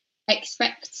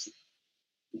expect,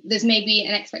 there's maybe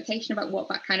an expectation about what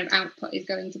that kind of output is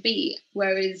going to be.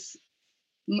 Whereas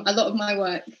a lot of my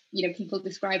work, people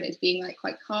describe it as being like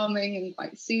quite calming and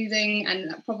quite soothing, and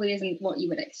that probably isn't what you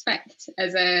would expect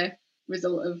as a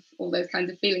result of all those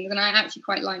kinds of feelings. And I actually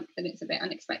quite like that it's a bit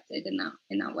unexpected in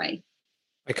that way.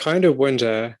 I kind of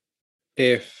wonder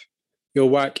if your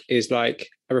work is like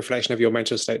a reflection of your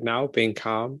mental state now, being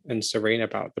calm and serene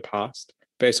about the past,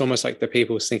 but it's almost like the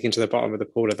people sinking to the bottom of the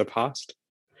pool of the past,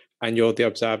 and you're the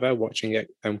observer watching it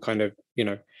kind of,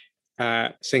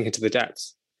 sink into the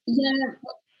depths. Yeah,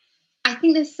 I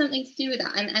think there's something to do with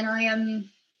that, and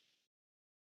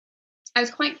I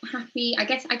was quite happy. I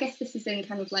guess this is in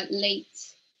kind of like late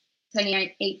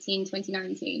 2018,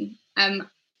 2019.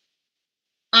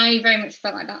 I very much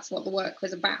felt like that's what the work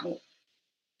was about.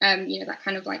 That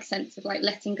kind of like sense of like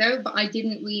letting go, but I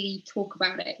didn't really talk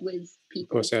about it with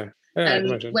people. Of course, yeah.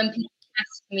 When people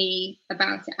asked me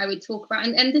about it, I would talk about,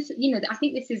 and this, I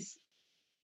think this is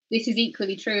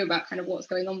equally true about kind of what's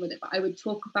going on with it, but I would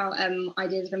talk about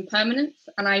ideas of impermanence.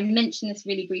 And I mentioned this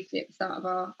really briefly at the start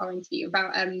of our interview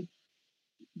about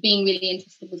being really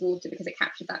interested with water because it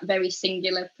captured that very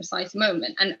singular, precise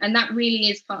moment. And that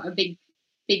really is a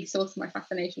big source of my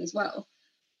fascination as well.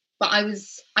 But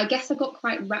I guess I got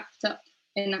quite wrapped up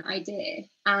in that idea,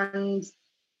 and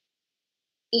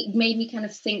it made me kind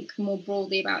of think more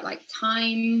broadly about like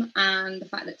time and the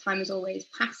fact that time is always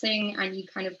passing and you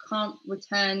kind of can't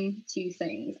return to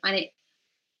things. And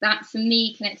that for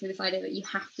me connected to this idea that you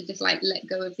have to just like let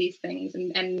go of these things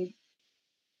and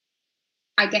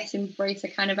I guess embrace a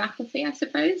kind of apathy, I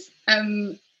suppose.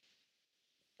 That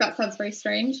sounds very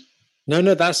strange. No,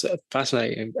 that's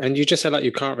fascinating. And you just said like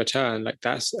you can't return. Like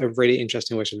that's a really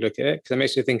interesting way to look at it, because it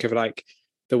makes me think of like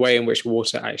the way in which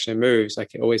water actually moves.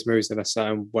 Like it always moves in a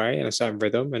certain way, in a certain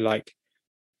rhythm, and like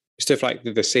stuff like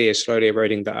the sea is slowly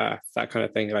eroding the earth, that kind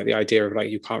of thing. Like the idea of like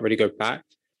you can't really go back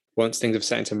once things have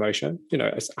set into motion.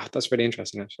 That's really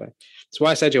interesting actually. That's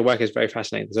why I said your work is very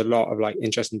fascinating. There's a lot of like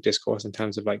interesting discourse in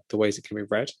terms of like the ways it can be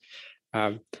read.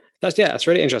 That's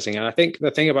really interesting. And I think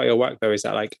the thing about your work though is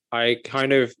that like I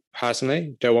kind of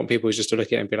personally don't want people just to look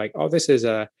at it and be like, oh, this is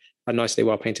a nicely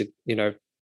well painted,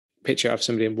 picture of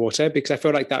somebody in water, because I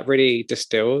feel like that really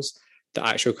distills the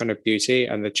actual kind of beauty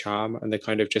and the charm and the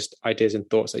kind of just ideas and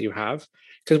thoughts that you have.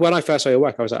 Because when I first saw your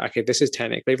work, I was like, okay, this is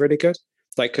technically really good.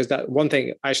 Like, because that one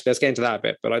thing, actually, let's get into that a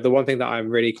bit. But like the one thing that I'm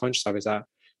really conscious of is that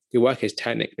your work is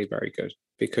technically very good,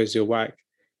 because your work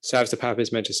serves the purpose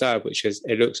it's meant to serve, which is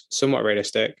it looks somewhat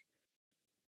realistic,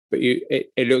 but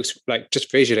it looks like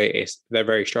just visually they're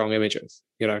very strong images.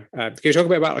 Can you talk a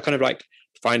bit about kind of like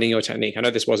finding your technique? I know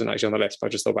this wasn't actually on the list, but I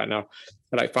just thought about it now.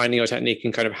 But like finding your technique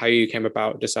and kind of how you came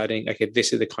about deciding, okay,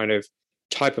 this is the kind of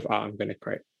type of art I'm going to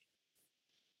create.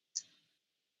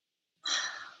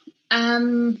 Let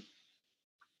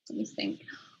me think.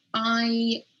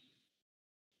 I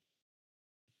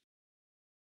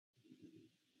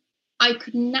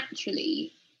could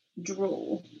naturally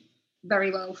draw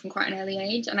very well from quite an early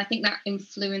age, and I think that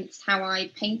influenced how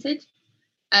I painted.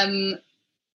 I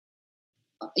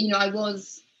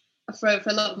was for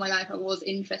a lot of my life, I was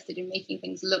interested in making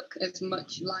things look as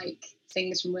much like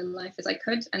things from real life as I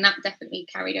could, and that definitely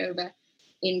carried over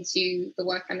into the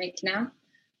work I make now.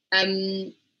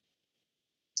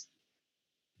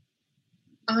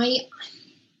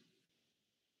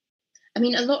 I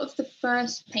mean, a lot of the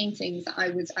first paintings that I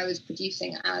was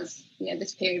producing as,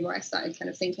 this period where I started kind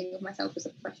of thinking of myself as a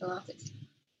professional artist,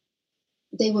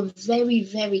 they were very,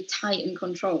 very tight and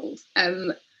controlled.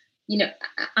 And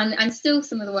still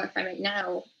some of the work I make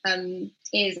now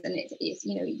is, and it's it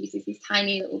uses these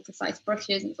tiny little precise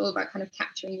brushes, and it's all about kind of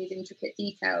capturing these intricate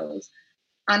details.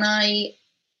 And I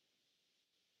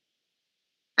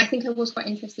think I was quite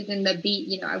interested in the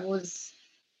beat.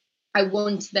 I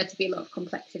wanted there to be a lot of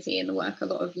complexity in the work, a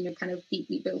lot of, kind of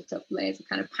deeply built up layers of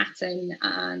kind of pattern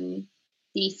and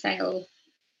detail.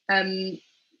 I'm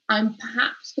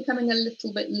perhaps becoming a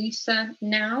little bit looser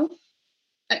now.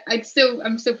 I'm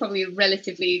still probably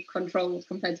relatively controlled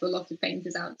compared to a lot of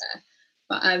painters out there.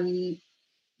 But I'm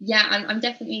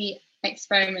definitely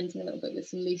experimenting a little bit with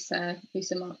some looser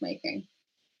mark making.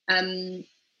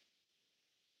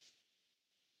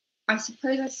 I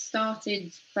suppose I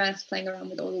started first playing around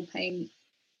with oil paint.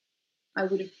 I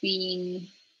would have been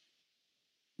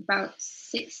about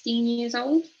 16 years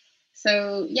old.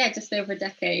 So yeah, just over a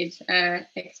decade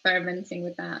experimenting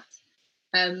with that.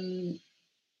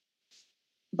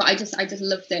 But I just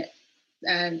loved it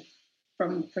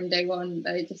from day one.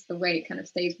 Just the way it kind of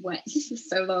stays wet for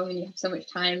so long, and you have so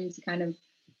much time to kind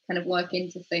of work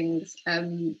into things.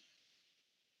 So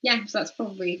that's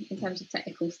probably, in terms of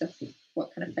technical stuff,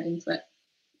 what kind of fed into it.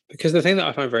 Because the thing that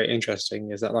I find very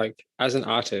interesting is that, like, as an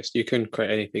artist, you can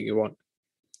create anything you want,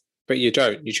 but you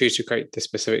don't. You choose to create the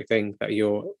specific thing that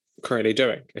you're currently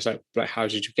doing. It's like how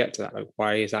did you get to that? Like,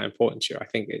 why is that important to you? I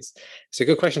think it's a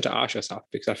good question to ask yourself,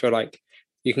 because I feel like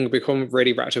you can become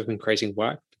really wrapped up in creating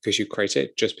work because you create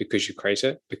it just because you create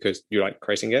it, because you like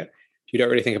creating it. You don't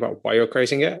really think about why you're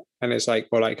creating it. And it's like,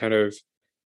 well, like, kind of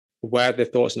where the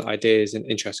thoughts and ideas and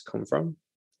interests come from.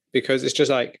 Because it's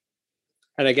just like,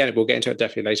 and again, we'll get into it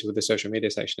definitely later with the social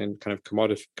media section and kind of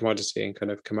commodity and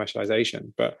kind of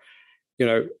commercialization. But,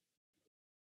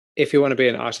 if you want to be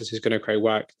an artist who's going to create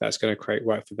work that's going to create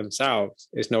work for themselves,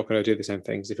 it's not going to do the same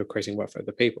things if you're creating work for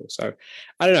other people. So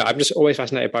I don't know. I'm just always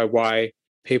fascinated by why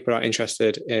people are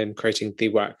interested in creating the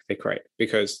work they create,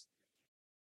 because,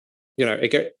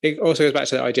 it also goes back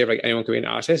to the idea of like anyone can be an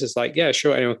artist. It's like, yeah,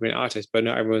 sure, anyone can be an artist, but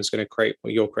not everyone's going to create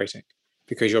what you're creating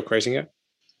because you're creating it.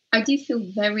 I do feel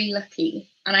very lucky,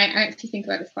 and I actually think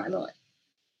about this quite a lot.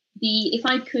 If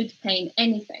I could paint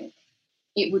anything,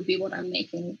 it would be what I'm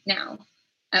making now.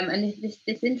 And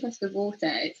this interest with water,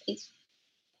 it's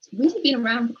really been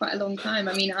around for quite a long time.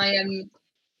 I mean, I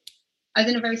was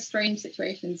in a very strange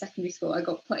situation in secondary school. I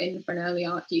got put in for an early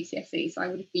art GCSE, so I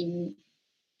would have been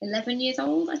 11 years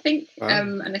old, I think. Wow.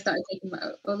 And I started taking my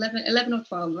 11 or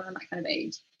 12, around that kind of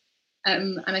age.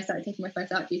 And I started taking my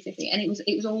first art GCSE, and it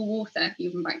was all water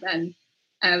even back then.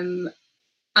 And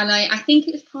I think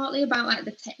it was partly about like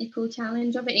the technical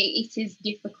challenge of it. It is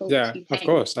difficult to paint. Of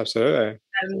course, absolutely.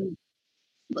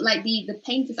 But like the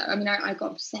painters, I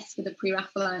got obsessed with the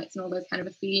pre-Raphaelites and all those kind of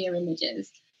Ophelia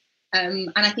images. And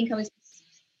I think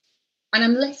and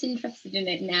I'm less interested in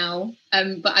it now,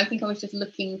 but I think I was just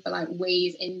looking for like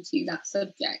ways into that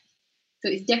subject. So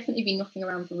it's definitely been knocking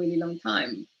around for a really long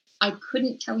time. I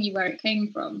couldn't tell you where it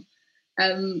came from,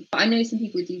 but I know some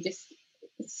people do just,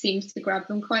 it seems to grab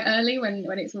them quite early when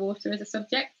it's water as a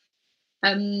subject.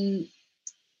 I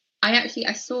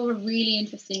saw a really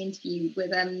interesting interview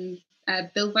with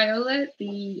Bill Viola,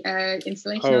 the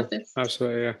installation artist.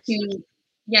 Absolutely,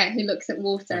 yeah. Who looks at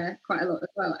water quite a lot as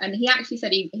well. And he actually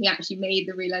said he actually made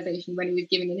the realization when he was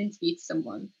giving an interview to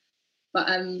someone. But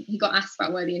he got asked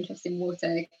about where the interest in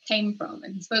water came from,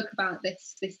 and he spoke about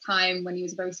this time when he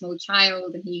was a very small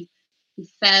child, and he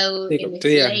fell in this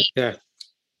lake.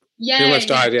 He almost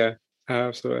died. Yeah,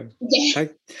 absolutely. Yeah.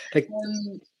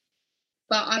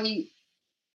 But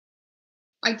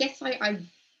I guess I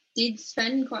did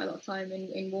spend quite a lot of time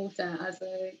in water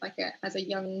as a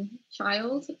young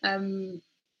child.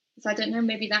 So I don't know,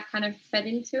 maybe that kind of fed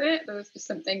into it. There was just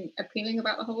something appealing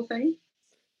about the whole thing.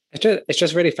 It's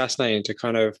just really fascinating to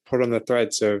kind of pull on the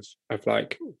threads of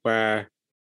like where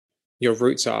your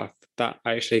roots are that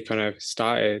actually kind of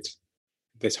started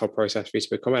this whole process for you to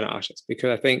become an artist.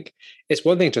 Because I think it's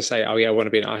one thing to say, oh yeah, I want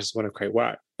to be an artist, I want to create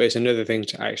work, but it's another thing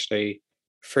to actually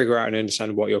figure out and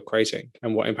understand what you're creating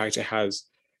and what impact it has,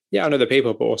 yeah, on other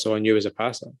people, but also on you as a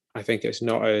person. I think it's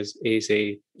not as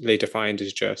easily defined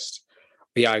as just,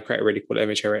 yeah, I create a really cool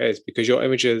image, here it is, because your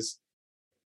images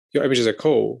are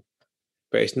cool,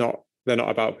 but they're not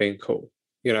about being cool.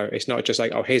 It's not just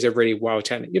like, oh, here's a really wild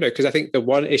technique, because I think the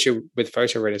one issue with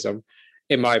photorealism,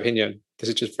 in my opinion, this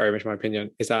is just very much my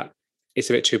opinion, is that it's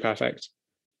a bit too perfect.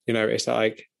 It's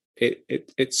like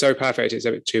it's so perfect, it's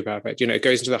a bit too perfect. It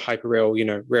goes into the hyper real,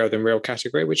 real than real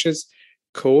category, which is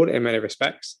cool in many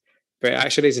respects. But it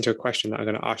actually leads into a question that I'm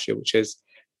going to ask you, which is,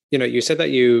 you said that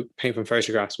you paint from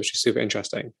photographs, which is super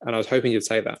interesting. And I was hoping you'd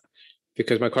say that,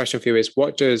 because my question for you is,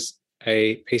 what does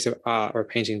a piece of art or a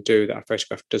painting do that a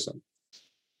photograph doesn't?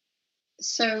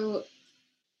 So,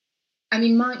 I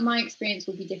mean, my experience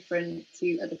will be different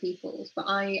to other people's, but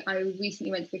I recently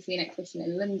went to go see an exhibition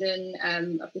in London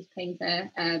of this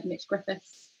painter, Mitch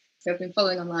Griffiths, who I've been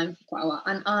following online for quite a while.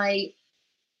 And I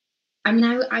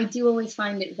do always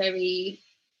find it very,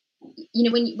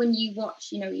 when you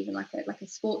watch, even like a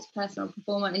sports person or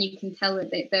performer, and you can tell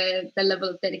that the level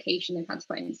of dedication they've had to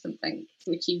put into something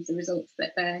to achieve the results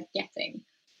that they're getting.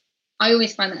 I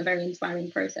always find that a very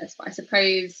inspiring process. But I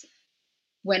suppose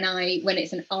when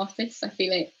it's an artist, I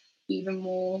feel it even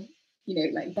more,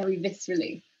 like very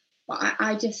viscerally. But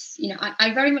I just,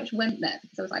 I very much went there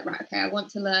because I was like, right, okay, I want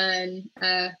to learn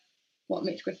what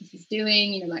Mitch Griffiths is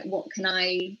doing, like what can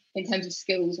I, in terms of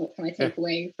skills, what can I take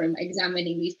away from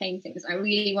examining these paintings? I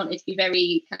really wanted to be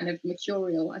very kind of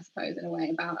mercurial, I suppose, in a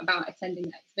way, about attending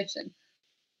the exhibition.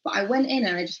 But I went in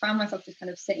and I just found myself just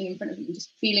kind of sitting in front of them,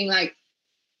 just feeling like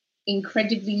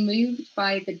incredibly moved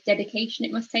by the dedication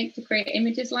it must take to create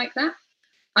images like that.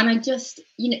 And I just,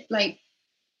 like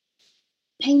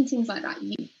paintings like that,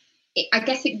 I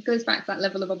guess it goes back to that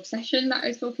level of obsession that I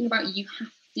was talking about. You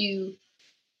have to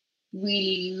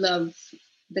really love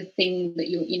the thing that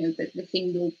the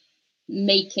thing you're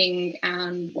making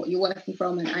and what you're working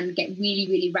from, and get really,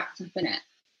 really wrapped up in it.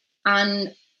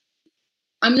 And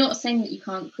I'm not saying that you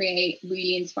can't create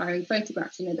really inspiring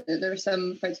photographs. There are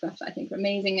some photographs that I think are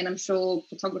amazing, and I'm sure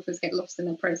photographers get lost in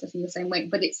their process in the same way,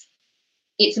 but it's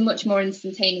a much more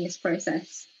instantaneous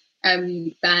process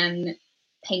than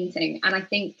painting. And I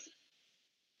think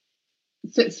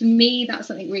for me, that's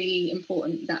something really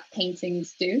important that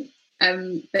paintings do.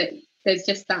 But there's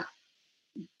just that.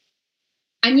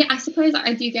 And yeah, I suppose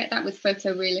I do get that with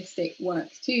photorealistic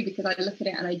works too, because I look at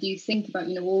it and I do think about,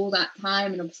 all that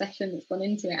time and obsession that's gone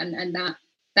into it, and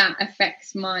that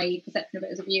affects my perception of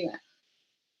it as a viewer.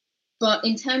 But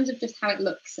in terms of just how it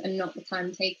looks and not the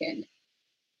time taken,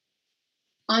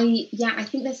 I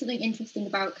think there's something interesting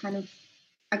about kind of,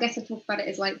 I guess I talk about it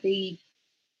as like the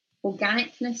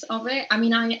organicness of it. I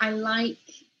mean, I like,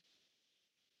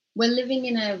 we're living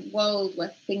in a world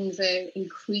where things are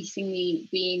increasingly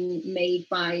being made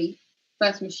by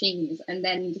first machines and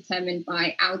then determined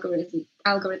by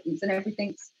algorithms, and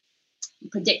everything's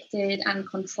predicted and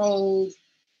controlled.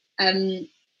 And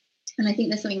I think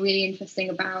there's something really interesting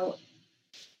about,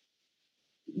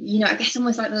 I guess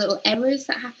almost like the little errors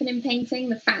that happen in painting,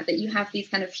 the fact that you have these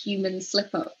kind of human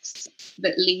slip-ups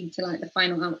that lead to like the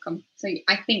final outcome. So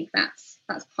I think that's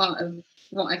part of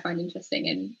what I find interesting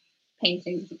in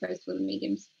paintings as opposed to other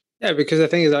mediums. Yeah, because the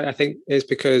thing is, I think it's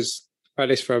because, at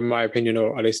least from my opinion,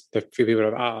 or at least the few people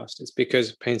I've asked, it's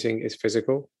because painting is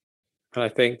physical. And I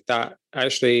think that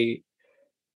actually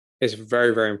is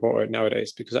very, very important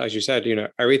nowadays, because as you said,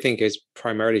 everything is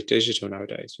primarily digital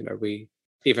nowadays.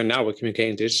 Even now we're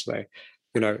communicating digitally.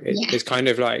 It's kind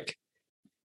of like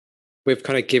we've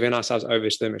kind of given ourselves over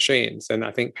to the machines. And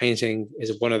I think painting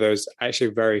is one of those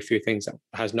actually very few things that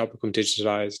has not become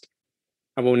digitalized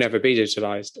and will never be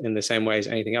digitalized in the same way as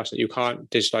anything else. That you can't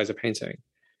digitalize a painting,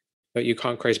 but you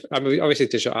can't create, I mean, obviously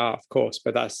digital art, of course,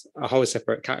 but that's a whole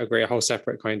separate category, a whole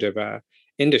separate kind of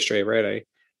industry, really.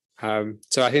 So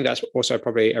I think that's also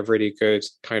probably a really good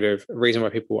kind of reason why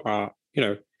people are,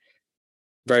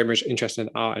 very much interested in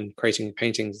art and creating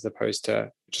paintings as opposed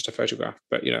to just a photograph.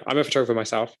 But I'm a photographer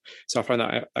myself, so I find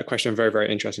that a question very,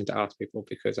 very interesting to ask people,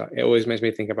 because it always makes me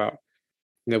think about,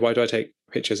 why do I take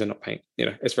pictures and not paint?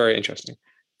 It's very interesting.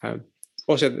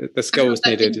 Also, the skills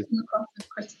needed.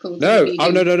 No, oh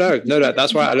no.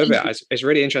 That's why I love it. It's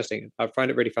really interesting. I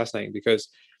find it really fascinating because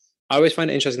I always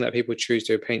find it interesting that people choose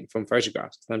to paint from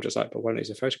photographs. And I'm just like, but why not use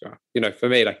a photograph? For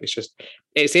me, like,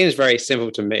 it seems very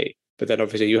simple to me, but then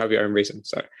obviously you have your own reasons.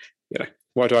 So,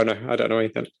 what do I know? I don't know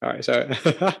anything. All right. So,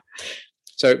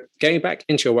 so getting back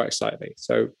into your work slightly.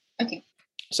 So, Okay.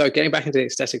 So getting back into the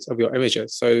aesthetics of your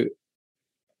images. So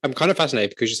I'm kind of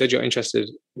fascinated because you said you're interested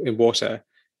in water.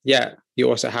 Yeah, you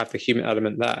also have the human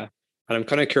element there. And I'm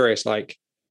kind of curious, like,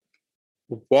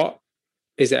 what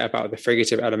is it about the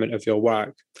figurative element of your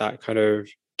work that kind of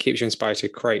keeps you inspired to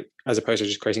create, as opposed to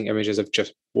just creating images of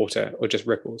just water or just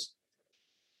ripples?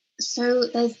 So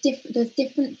there's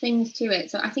different things to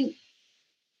it. So I think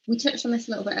we touched on this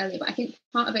a little bit earlier, but I think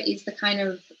part of it is the kind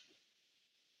of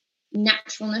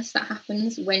naturalness that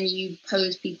happens when you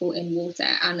pose people in water,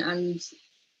 and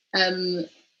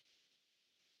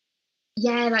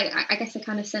like I guess a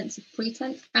kind of sense of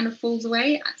pretense kind of falls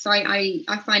away. So I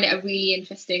find it a really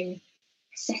interesting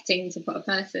setting to put a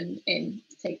person in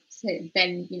to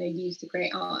then use to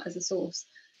create art as a source.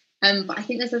 But I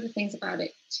think there's other things about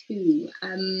it too.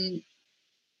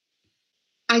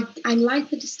 I like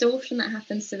the distortion that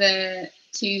happens to the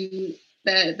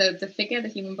figure, the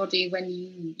human body, when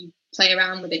you play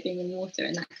around with it being in water,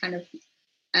 and that kind of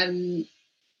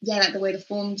like the way the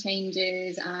form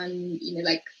changes, and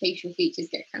like facial features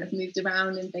get kind of moved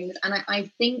around and things. And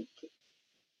I think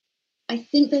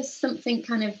there's something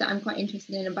kind of that I'm quite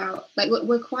interested in about, like,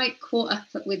 we're quite caught up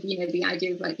with the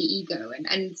idea of like the ego,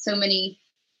 and so many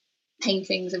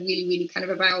paintings are really, really kind of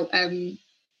about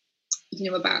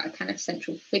about a kind of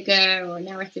central figure or a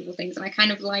narrative or things. And I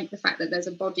kind of like the fact that there's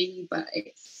a body, but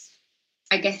it's,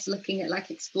 I guess, looking at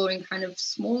like exploring kind of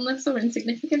smallness or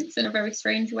insignificance in a very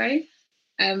strange way.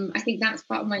 I think that's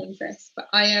part of my interest. But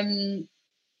and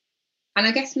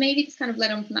I guess maybe it's kind of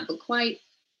led on from that, but quite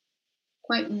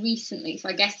recently. So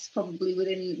I guess probably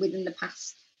within the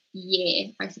past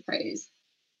year, I suppose.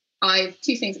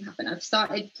 Two things have happened. I've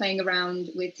started playing around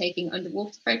with taking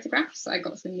underwater photographs. So I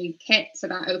got some new kit, so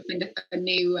that opened up a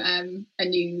new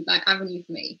like avenue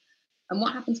for me. And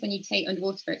what happens when you take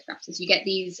underwater photographs is you get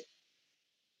these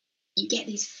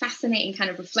fascinating kind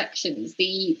of reflections.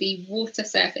 The water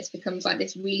surface becomes like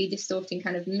this really distorting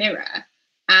kind of mirror,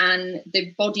 and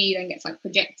the body then gets like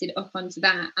projected up onto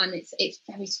that, and it's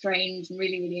very strange and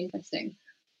really, really interesting.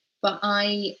 But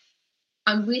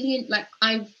I'm really like,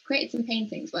 I've created some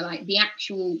paintings where like the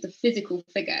physical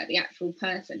figure, the actual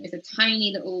person, is a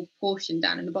tiny little portion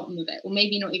down in the bottom of it, or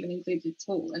maybe not even included at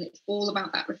all, and it's all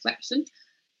about that reflection.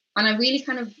 And I really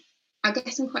kind of, I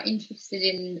guess I'm quite interested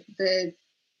in the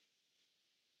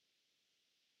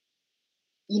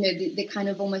the kind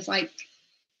of almost like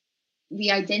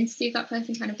the identity of that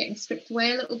person kind of getting stripped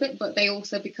away a little bit, but they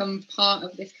also become part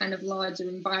of this kind of larger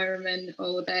environment,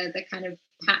 or the kind of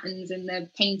patterns in their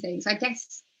paintings. I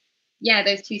guess,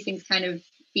 those two things kind of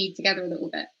feed together a little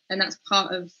bit, and that's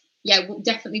part of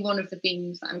definitely one of the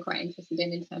themes that I'm quite interested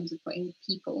in terms of putting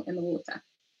people in the water.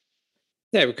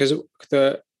 Yeah, because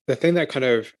the thing that kind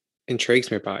of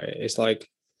intrigues me about it is, like,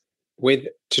 with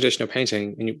traditional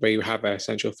painting, where you have a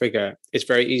central figure, it's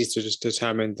very easy to just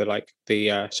determine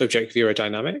the subject viewer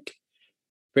dynamic.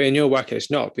 But in your work,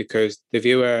 it's not, because the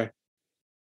viewer,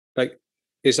 like,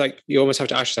 it's like you almost have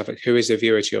to ask yourself, like, who is the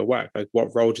viewer to your work? Like,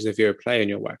 what role does the viewer play in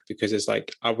your work? Because it's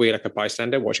like, are we like a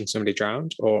bystander watching somebody drown,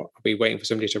 or are we waiting for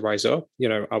somebody to rise up?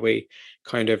 Are we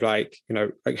kind of like,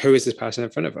 like, who is this person in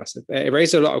front of us? It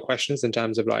raises a lot of questions in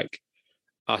terms of like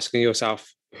asking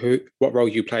yourself what role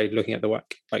you play looking at the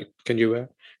work. Like,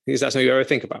 is that something you ever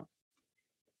think about?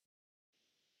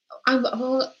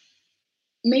 Well,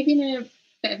 maybe in a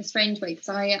bit of a strange way,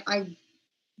 because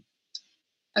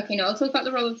okay, no, I'll talk about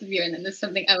the role of the viewer, and then there's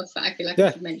something else that I feel like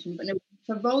I should mention. But no,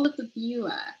 the role of the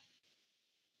viewer,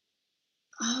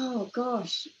 oh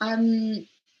gosh, I mean,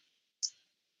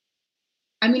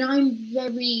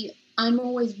 I'm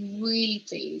always really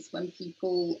pleased when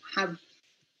people have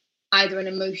either an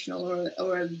emotional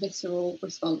or a visceral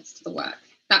response to the work.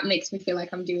 That makes me feel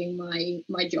like I'm doing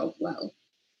my job well.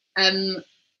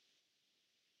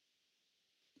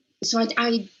 So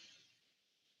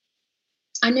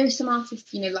I know some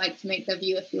artists, like to make their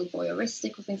viewer feel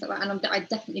voyeuristic or things like that, and I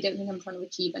definitely don't think I'm trying to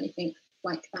achieve anything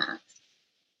like that.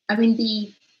 I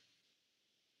mean,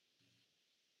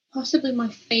 possibly my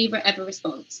favorite ever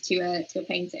response to a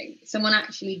painting. Someone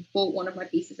actually bought one of my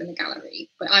pieces in a gallery,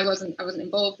 but I wasn't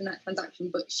involved in that transaction.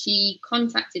 But she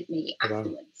contacted me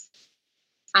afterwards,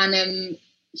 and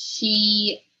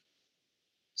she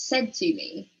said to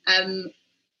me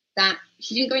that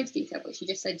she didn't go into detail, but she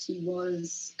just said she'd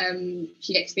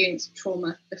experienced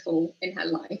trauma before in her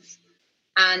life,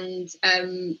 and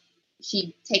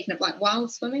she'd taken up like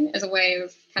wild swimming as a way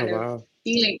of kind of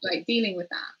dealing with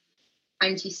that.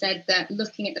 and she said that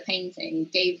looking at the painting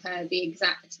gave her the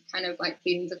exact kind of like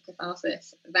feelings of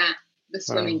catharsis that the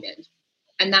swimming did,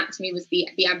 and that to me was the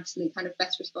absolute kind of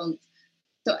best response.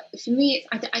 So for me,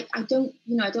 I don't,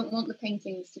 you know, I don't want the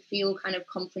paintings to feel kind of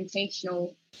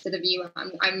confrontational to the viewer.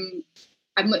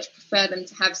 I much prefer them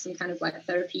to have some kind of like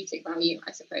therapeutic value,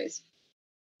 I suppose.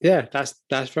 Yeah,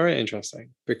 that's very interesting,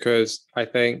 because I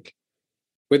think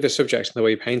with the subject and the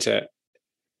way you paint it,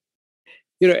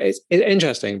 you know, it's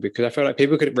interesting because I feel like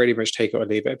people could really much take it or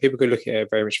leave it. People could look at it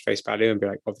very much face value and be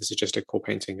like, "Oh, this is just a cool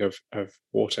painting of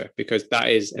water," because that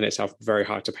is in itself very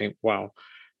hard to paint well.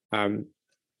 Um,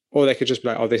 or they could just be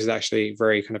like, "Oh, this is actually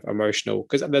very kind of emotional,"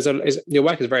 because your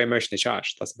work is very emotionally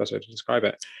charged. That's the best way to describe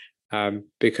it.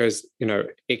 Because you know,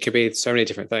 it could be so many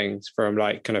different things, from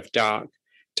like kind of dark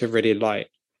to really light.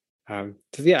 So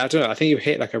yeah, I don't know. I think you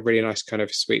hit like a really nice kind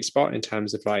of sweet spot in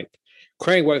terms of like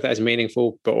creating work that is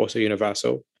meaningful but also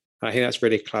universal. And I think that's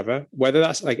really clever. Whether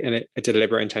that's like a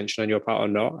deliberate intention on your part or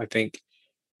not, I think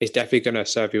it's definitely going to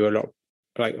serve you a lot,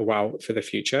 like well, for the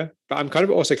future. But I'm kind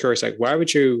of also curious, like, where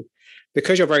would you,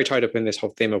 because you're very tied up in this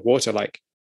whole theme of water, like,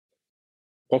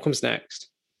 what comes next?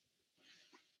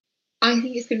 I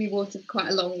think it's going to be water for quite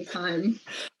a long time.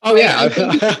 Oh yeah,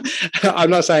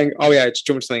 I'm not saying oh yeah, just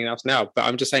jump to something else now, but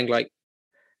I'm just saying like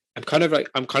I'm kind of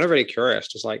really curious.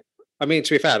 Just like, I mean,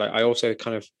 to be fair, like I also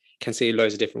kind of can see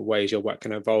loads of different ways your work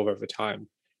can evolve over time.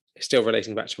 It's still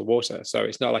relating back to water, so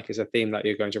it's not like it's a theme that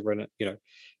you're going to run. You know,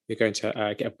 you're going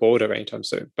to get bored of anytime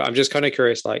soon. But I'm just kind of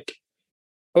curious, like,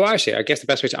 oh, actually, I guess the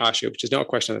best way to ask you, which is not a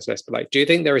question on this list, but like, do you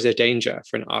think there is a danger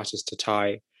for an artist to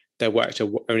tie their work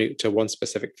to only to one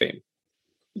specific theme?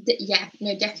 Yeah,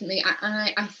 no, definitely.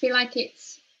 I feel like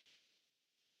it's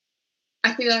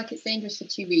dangerous for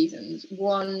two reasons.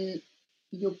 One,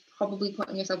 you're probably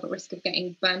putting yourself at risk of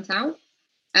getting burnt out.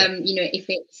 You know,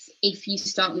 if you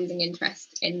start losing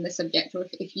interest in the subject, or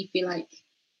if you feel like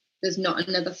there's not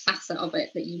another facet of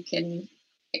it that you can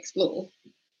explore.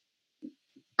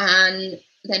 And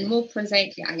then more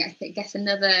prosaically, I guess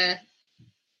another,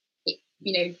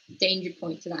 you know, danger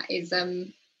point to that is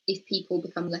if people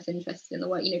become less interested in the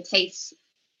work. You know, tastes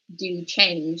do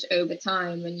change over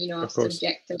time, and you know, are Of course.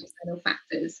 subject to external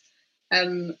factors.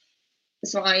 Um,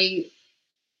 so I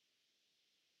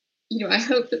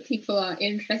hope that people are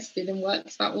interested in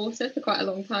works about water for quite a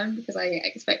long time, because I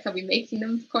expect I'll be making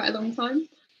them for quite a long time.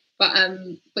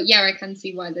 But yeah, I can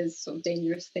see why there's sort of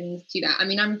dangerous things to that. I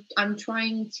mean, I'm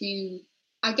trying to.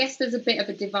 I guess there's a bit of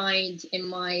a divide in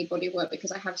my body of work,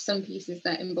 because I have some pieces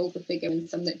that involve the figure and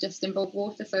some that just involve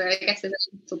water. So I guess there's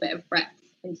a little bit of breadth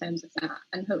in terms of that,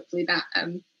 and hopefully that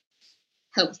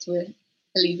helps to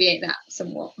alleviate that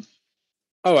somewhat.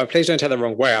 Oh, and please don't take the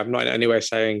wrong way. I'm not in any way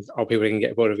saying, oh, people can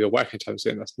get bored of your work anytime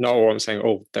soon. That's not what I'm saying.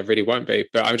 Oh, there really won't be.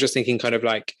 But I'm just thinking kind of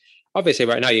like, obviously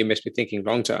right now you must be thinking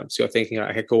long term. So you're thinking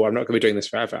like, okay, cool, I'm not going to be doing this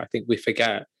forever. I think we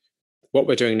forget what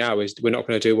we're doing now is we're not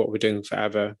going to do what we're doing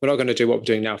forever. We're not going to do what we're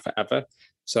doing now forever.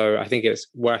 So I think it's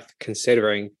worth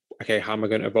considering, okay, how am I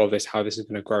going to evolve this? How this is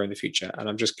going to grow in the future? And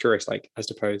I'm just curious, like, as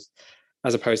opposed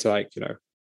to like, you know,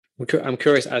 I'm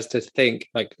curious as to think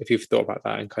like if you've thought about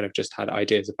that and kind of just had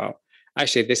ideas about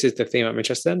actually this is the theme I'm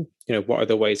interested in. You know, what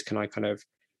other ways can I kind of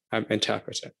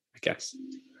interpret it? I guess.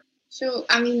 So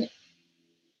I mean,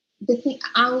 the thing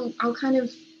I'll kind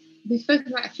of we've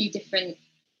spoken about a few different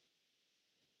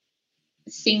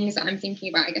things that I'm thinking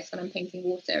about, I guess, when I'm painting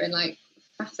water, and like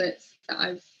facets that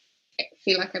I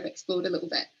feel like I've explored a little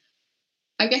bit.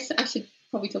 I guess I should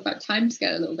probably talk about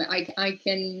timescale a little bit. I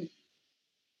can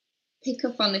pick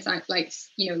up on this, like,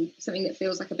 you know, something that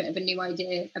feels like a bit of a new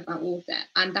idea about water,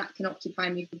 and that can occupy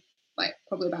me for like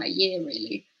probably about a year,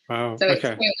 really. Wow. So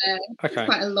Okay. it's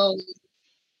quite a long.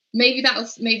 Maybe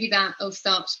that'll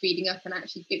start speeding up, and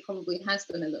actually it probably has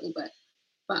done a little bit.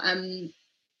 But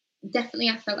definitely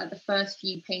I felt like the first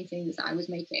few paintings that I was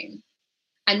making,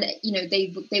 and you know,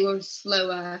 they were a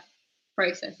slower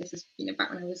process. This is, you know,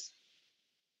 back when I was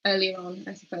earlier on,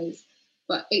 I suppose.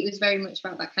 But it was very much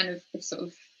about that kind of this sort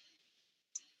of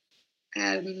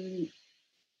um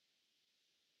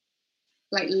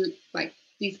like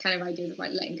these kind of ideas of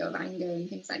like letting go of anger and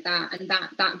things like that, and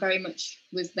that very much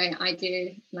was the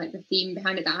idea, like the theme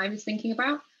behind it that I was thinking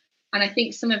about. And I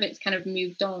think some of it's kind of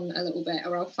moved on a little bit,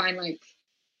 or I'll find like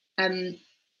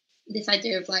this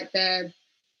idea of like the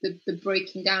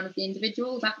breaking down of the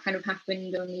individual, that kind of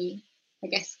happened only, I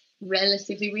guess,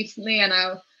 relatively recently. And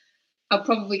I'll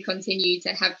probably continue to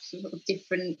have sort of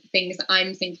different things that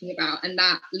I'm thinking about, and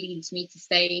that leads me to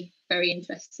stay very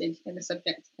interested in the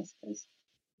subject, I suppose.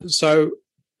 So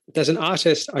there's an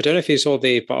artist. I don't know if you saw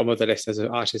the bottom of the list. There's an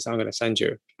artist I'm going to send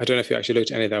you. I don't know if you actually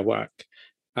looked at any of their work.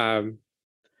 Um,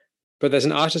 But there's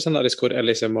an artist on that list called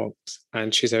Alyssa Monks,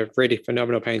 and she's a really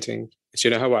phenomenal painting. Do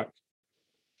you know her work?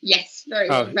 Yes, very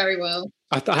well, very well.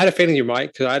 I had a feeling you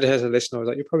might, because I had her as a listener. I was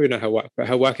like, you probably know her work, but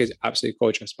her work is absolutely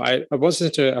gorgeous. But I was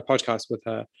listening to a podcast with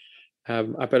her.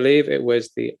 I believe it was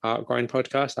the Art Grind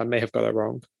podcast. I may have got it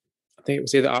wrong. I think it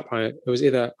was either Art Grind. It was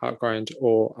either Art Grind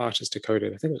or Artist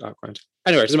Decoded. I think it was Art Grind.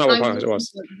 Anyway, it doesn't matter what podcast it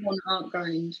was. One Art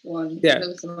Grind one. Yeah. There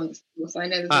was amongst, so I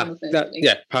know there's one of those.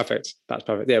 Yeah, perfect. That's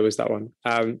perfect. Yeah, it was that one.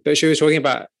 But she was talking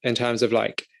about in terms of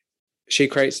like, she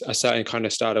creates a certain kind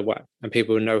of style of work and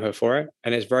people know her for it.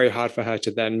 And it's very hard for her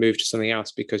to then move to something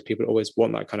else because people always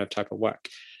want that kind of type of work.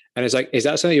 And it's like, is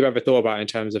that something you've ever thought about in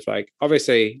terms of like,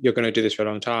 obviously you're going to do this for a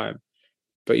long time,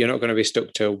 but you're not going to be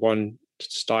stuck to one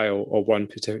style or one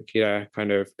particular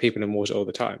kind of people and water all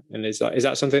the time. And is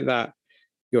that something that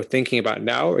you're thinking about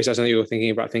now, or is that something you're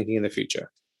thinking in the future?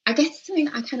 I guess it's something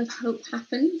that I kind of hope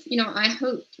happens. I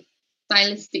hope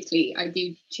stylistically I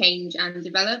do change and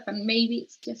develop, and maybe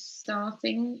it's just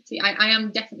starting to. I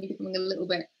am definitely becoming a little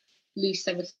bit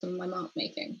looser with some of my mark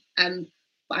making. But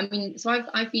I mean, so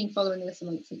I've been following Alyssa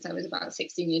Monk since I was about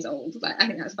 16 years old. Like, I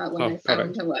think that's about when I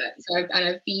found her work. So I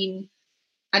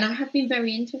have been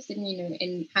very interested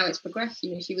in how it's progressed.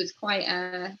 She was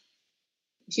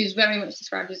she was very much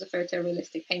described as a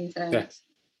photorealistic painter. Yes.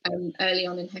 Early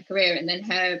on in her career, and then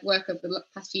her work over the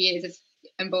past few years has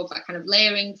involved that kind of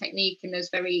layering technique and those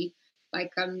very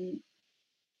like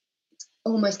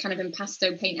almost kind of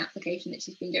impasto paint application that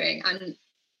she's been doing. And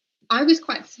I was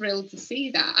quite thrilled to see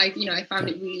that. I found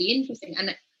it really interesting,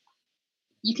 and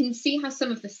you can see how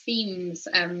some of the themes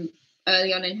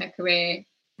early on in her career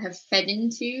have fed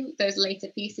into those later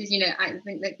pieces. I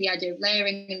think that the idea of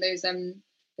layering and those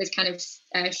kind of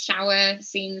shower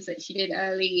scenes that she did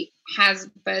early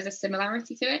bears a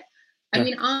similarity to it. I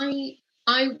mean,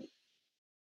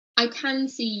 I can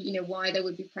see, why there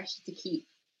would be pressure to keep,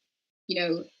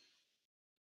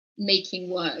 making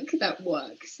work that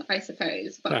works, I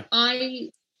suppose. But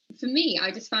for me,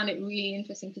 I just found it really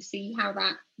interesting to see how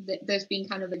there's been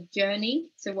kind of a journey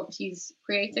to what she's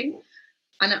creating.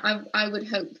 And I would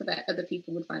hope that other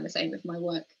people would find the same if my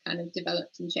work kind of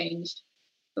developed and changed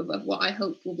over what I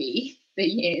hope will be the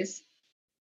years.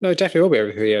 No, it definitely will be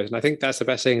over 3 years. And I think that's the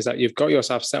best thing, is that you've got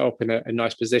yourself set up in a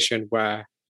nice position where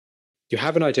you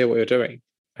have an idea what you're doing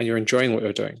and you're enjoying what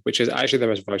you're doing, which is actually the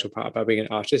most vital part about being an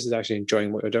artist, is actually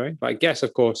enjoying what you're doing. Like, yes,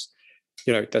 of course,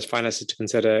 there's finances to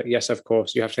consider. Yes, of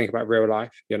course, you have to think about real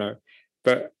life,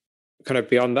 but kind of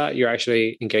beyond that, you're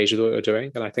actually engaged with what you're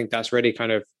doing. And I think that's really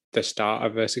kind of the start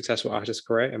of a successful artist's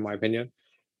career, in my opinion,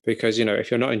 because,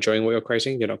 if you're not enjoying what you're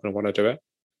creating, you're not going to want to do it.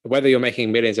 Whether you're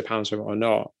making millions of pounds from it or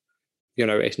not,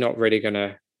 it's not really going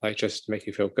to like just make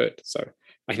you feel good. So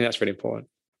I think that's really important.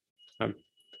 An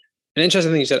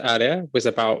interesting thing you said earlier was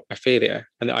about Ophelia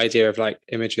and the idea of like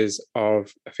images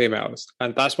of females.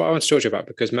 And that's what I want to talk to you about,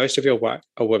 because most of your work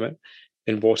are women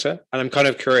in water. And I'm kind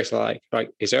of curious, like,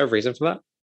 is there a reason for that?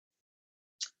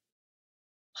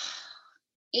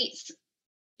 It's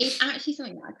actually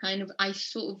something that I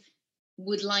sort of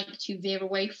would like to veer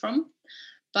away from.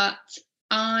 But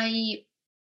I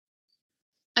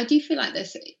do feel like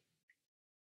this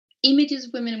images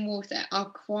of women in water are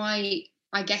quite,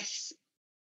 I guess,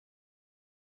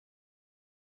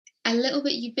 a little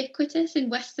bit ubiquitous in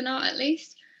Western art, at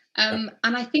least. And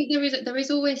I think there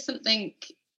is always something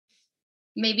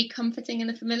maybe comforting in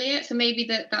the familiar. So maybe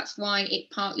that's why it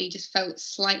partly just felt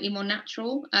slightly more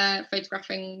natural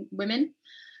photographing women.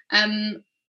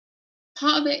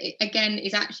 Part of it, again,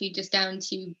 is actually just down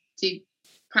to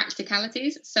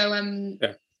practicalities. So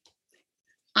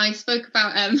I spoke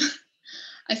about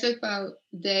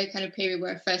the kind of period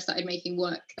where I first started making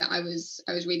work that I was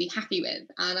really happy with,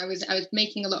 and I was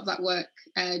making a lot of that work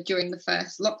during the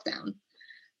first lockdown.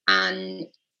 And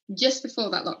just before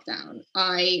that lockdown,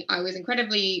 I was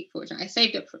incredibly fortunate. I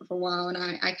saved up for a while, and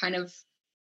I kind of,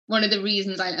 one of the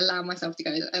reasons I allowed myself to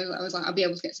go, I was like, I'll be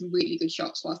able to get some really good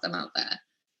shots whilst I'm out there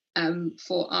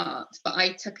for art. But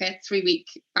I took a 3-week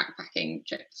backpacking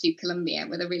trip to Colombia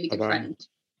with a really good friend.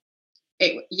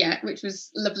 Which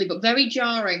was lovely, but very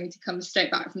jarring to come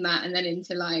straight back from that and then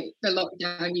into like the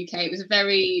lockdown UK. It was a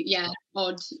very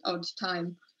odd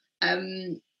time.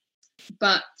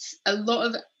 But a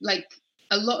lot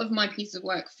of my pieces of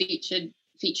work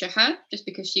feature her, just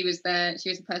because she was there. She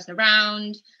was the person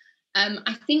around.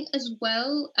 I think as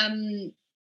well,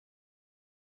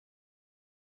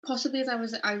 possibly as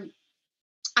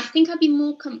I think I'd be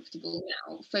more comfortable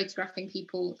now photographing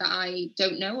people that I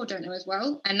don't know or don't know as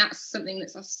well. And that's something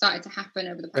that's started to happen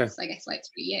over the past, I guess, like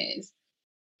 3 years.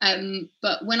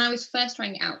 But when I was first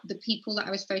trying it out, the people that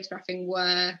I was photographing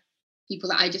were, people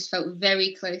that I just felt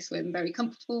very close with and very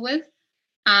comfortable with.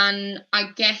 And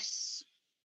I guess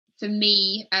for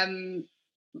me,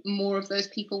 more of those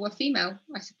people were female,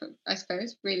 I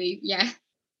suppose, really, yeah.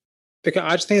 Because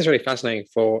I just think it's really fascinating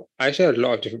for actually a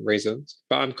lot of different reasons.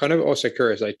 But I'm kind of also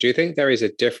curious, like, do you think there is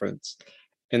a difference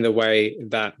in the way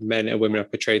that men and women are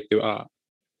portrayed through art?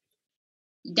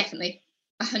 Definitely,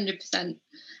 100%.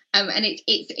 And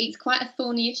it's quite a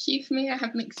thorny issue for me. I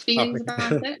have mixed Oh, feelings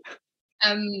about okay. it.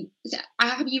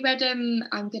 Have you read? I'm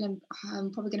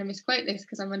probably gonna misquote this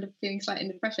because I'm feeling slightly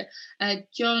under pressure.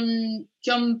 John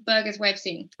Berger's Way of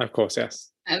Seeing. Of course,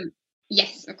 yes.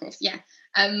 Yes, of course, yeah.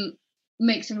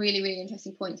 Makes some really really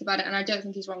interesting points about it, and I don't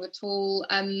think he's wrong at all.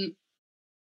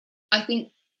 I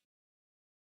think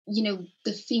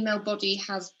the female body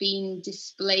has been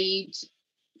displayed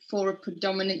for a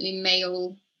predominantly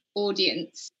male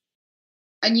audience,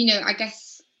 and I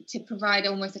guess to provide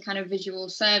almost a kind of visual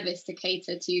service to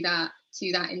cater to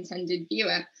that intended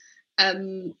viewer.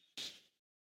 And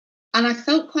I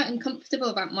felt quite uncomfortable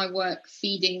about my work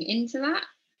feeding into that.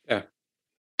 Yeah.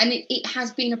 And it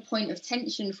has been a point of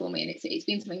tension for me, and it's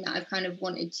been something that I've kind of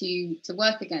wanted to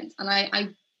work against. And I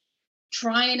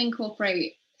try and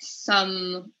incorporate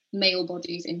some male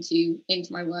bodies into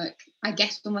my work, I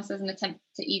guess almost as an attempt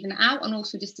to even it out, and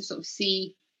also just to sort of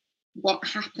see what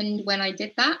happened when I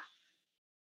did that.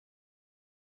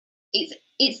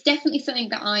 It's definitely something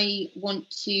that I want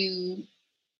to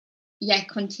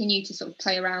continue to sort of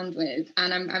play around with,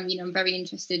 and I'm very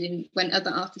interested in when other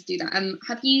artists do that.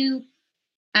 Have you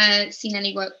seen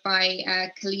any work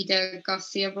by Khalida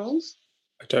Garcia Rolls?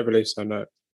 I don't believe so, no.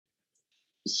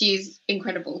 She's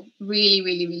incredible, really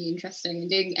really really interesting,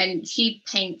 and she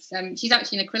paints, she's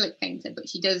actually an acrylic painter, but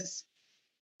she does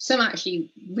some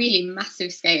actually really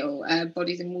massive scale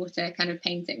bodies in water kind of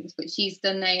paintings. But she's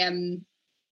done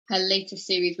her latest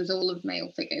series was all of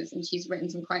male figures, and she's written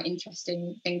some quite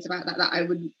interesting things about that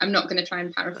I'm not going to try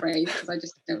and paraphrase because I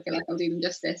just don't feel like I'll do them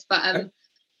justice. But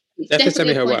it's Definitely send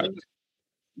me definitely a her point.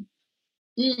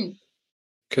 work.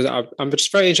 Because I'm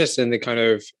just very interested in the kind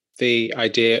of the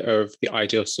idea of the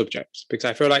ideal subject, because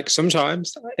I feel like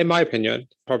sometimes, in my opinion,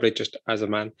 probably just as a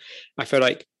man, I feel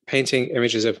like painting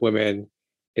images of women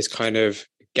is kind of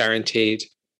guaranteed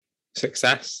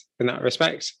success in that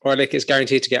respect, or like it's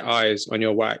guaranteed to get eyes on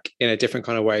your work in a different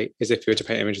kind of way as if you were to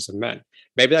paint images of men.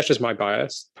 Maybe that's just my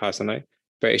bias personally,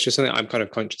 but it's just something I'm kind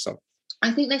of conscious of.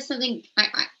 I think there's something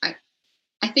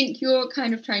I think you're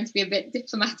kind of trying to be a bit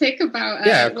diplomatic about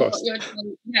of course. what you're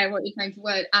trying to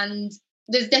word, and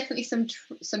there's definitely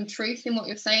some truth in what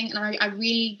you're saying, and I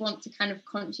really want to kind of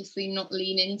consciously not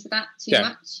lean into that too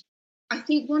much. I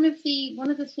think one of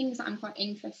the things that I'm quite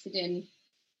interested in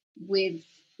with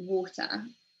water,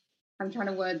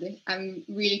 I'm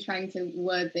really trying to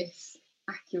word this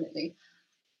accurately.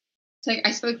 So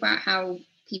I spoke about how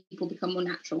people become more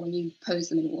natural when you pose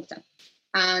them in water,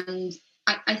 and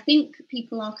I think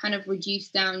people are kind of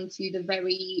reduced down to the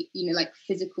very like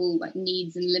physical like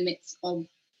needs and limits of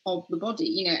the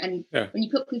body, and when you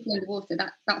put people in the water,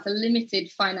 that's a limited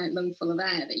finite lungful of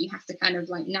air that you have to kind of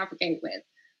like navigate with,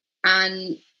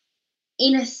 and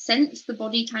in a sense the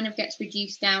body kind of gets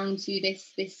reduced down to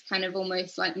this kind of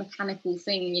almost like mechanical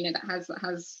thing that has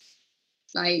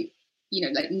like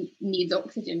like needs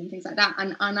oxygen and things like that,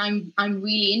 and I'm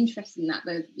really interested in that,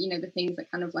 the things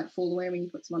that kind of like fall away when you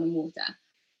put someone in water.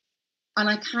 And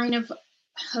I kind of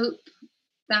hope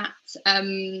that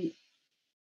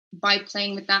by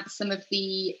playing with that, some of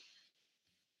the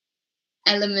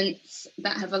elements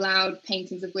that have allowed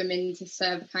paintings of women to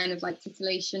serve a kind of like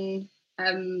titillation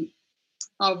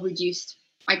are reduced.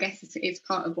 I guess it's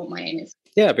part of what my aim is.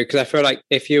 Yeah, because I feel like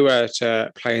if you were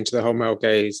to play into the whole male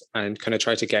gaze and kind of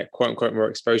try to get quote unquote more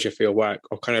exposure for your work,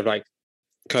 or kind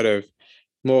of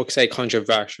more say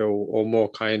controversial or more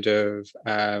kind of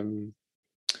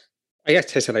I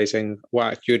guess titillating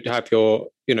work, you'd have your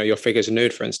figures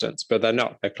nude, for instance, but they're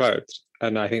not, they're clothed.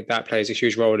 And I think that plays a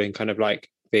huge role in kind of like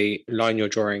the line you're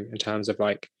drawing in terms of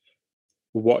like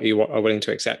what you are willing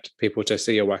to accept people to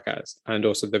see your work as, and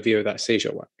also the viewer that sees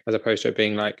your work, as opposed to it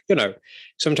being like,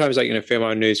 sometimes like,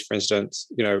 female news, for instance,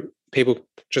 people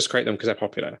just create them because they're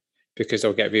popular, because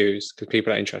they'll get views, because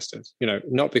people are interested,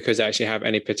 not because they actually have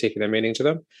any particular meaning to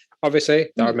them.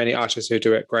 Obviously, there are many artists who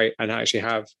do it great and actually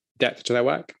have depth to their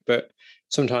work, but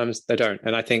sometimes they don't.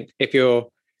 And I think if you're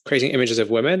creating images of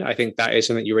women, I think that is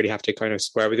something you really have to kind of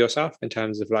square with yourself in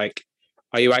terms of like,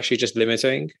 are you actually just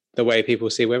limiting the way people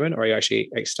see women, or are you actually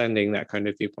extending that kind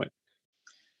of viewpoint?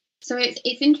 So it's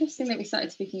interesting that we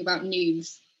started speaking about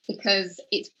nudes, because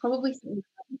it's probably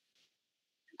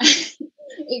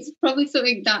It's probably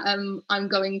something that I'm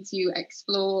going to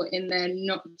explore in the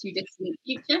not too distant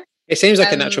future. It seems like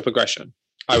a Um, natural progression,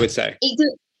 I would say. it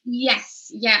does,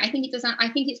 yes, yeah, I think it does. I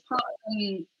think it's part.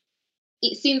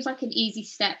 It seems like an easy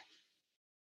step.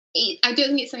 I don't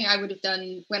think it's something I would have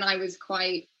done when I was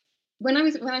quite. When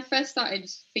I first started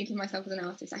thinking of myself as an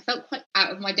artist, I felt quite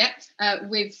out of my depth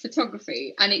with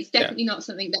photography, and it's definitely not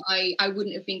something that I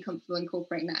wouldn't have been comfortable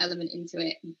incorporating that element into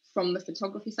it from the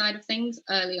photography side of things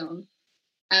early on.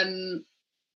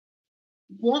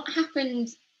 What happened?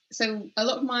 So a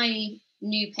lot of my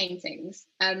new paintings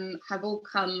have all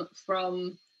come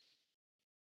from.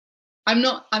 I'm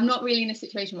not really in a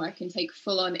situation where I can take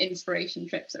full on inspiration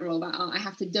trips that are all about art. I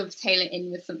have to dovetail it in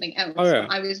with something else. Oh, yeah.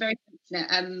 But I was very fortunate.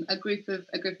 A group of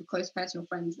close personal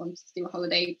friends wanted to do a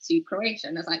holiday to Croatia,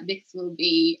 and I was like, this will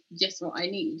be just what I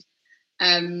need.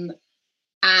 And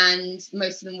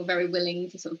most of them were very willing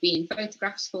to sort of be in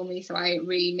photographs for me, so I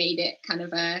really made it kind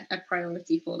of a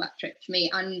priority for that trip for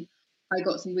me. And I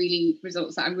got some really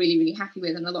results that I'm really, really happy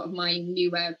with, and a lot of my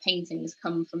newer paintings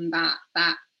come from that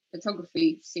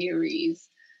photography series.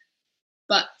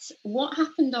 But what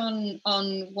happened on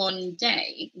one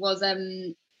day was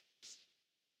I'd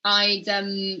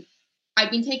been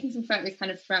taking some photos kind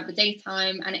of throughout the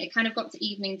daytime, and it kind of got to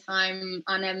evening time,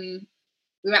 and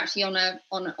we were actually on a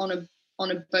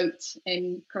boat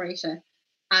in Croatia,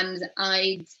 and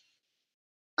I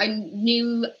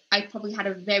knew I probably had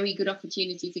a very good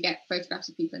opportunity to get photographs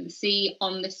of people in the sea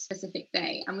on this specific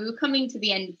day. And we were coming to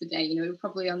the end of the day, we were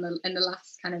probably in the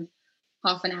last kind of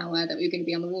half an hour that we were going to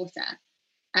be on the water.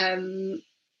 And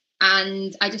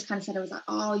I just kind of said, I was like,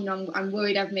 I'm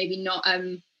worried I've maybe not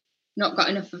got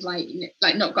enough of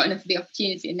not got enough of the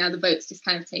opportunity. And now the boat's just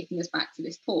kind of taking us back to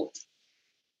this port.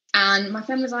 And my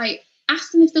friend was like,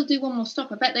 ask them if they'll do one more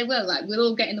stop. I bet they will. Like, we'll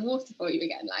all get in the water for you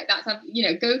again. Like,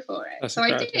 go for it. That's so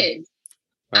I did.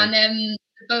 Wow. And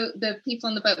the people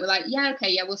on the boat were like, yeah, okay,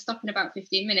 yeah, we'll stop in about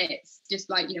 15 minutes. Just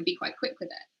be quite quick with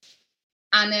it.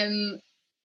 And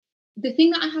the thing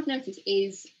that I have noticed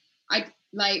is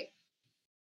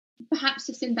perhaps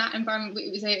just in that environment,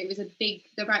 it was a big,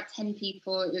 there were about 10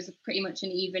 people. It was pretty much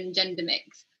an even gender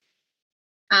mix.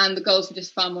 And the girls were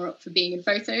just far more up for being in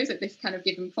photos at this kind of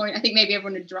given point. I think maybe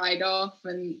everyone had dried off, so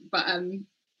I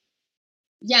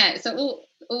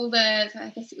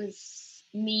guess it was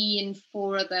me and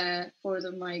four of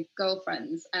my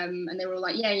girlfriends, and they were all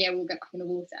like, yeah, we'll get back in the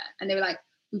water. And they were like,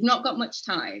 we've not got much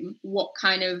time. What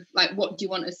do you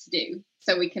want us to do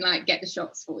so we can get the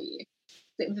shots for you?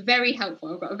 So it was very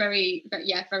helpful. I've got a very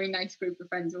nice group of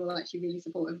friends who are actually really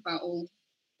supportive about all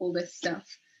this stuff.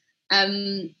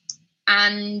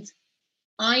 And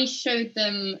I showed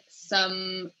them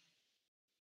some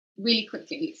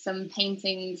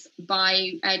paintings by,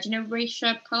 do you know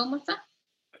Raisha Perlmutter?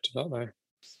 I do not know.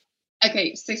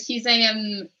 Okay, so she's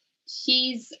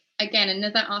again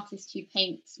another artist who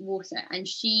paints water, and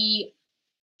she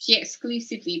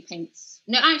exclusively paints.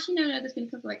 No, there's been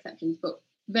a couple of exceptions, but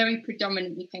very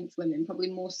predominantly paints women, probably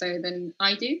more so than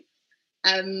I do.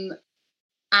 And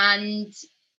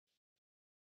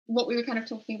what we were kind of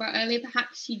talking about earlier,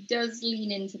 perhaps she does lean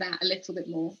into that a little bit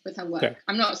more with her work. Yeah.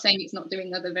 I'm not saying it's not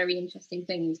doing other very interesting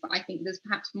things, but I think there's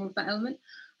perhaps more of that element.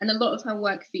 And a lot of her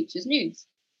work features nudes.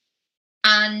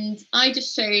 And I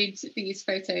just showed these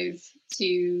photos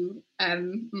to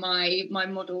my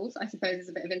models, I suppose, as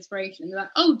a bit of inspiration. And they're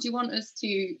like, oh, do you want us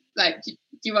to to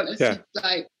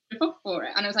rip off for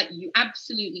it? And I was like, you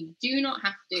absolutely do not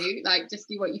have to, just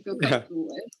do what you feel comfortable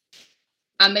with.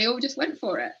 And they all just went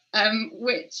for it,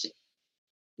 which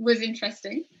was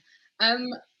interesting.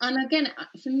 And again,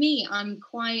 for me, I'm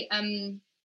quite, I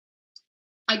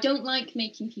don't like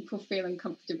making people feel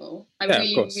uncomfortable. I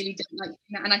really don't like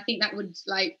that. And I think that would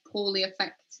poorly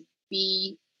affect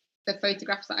the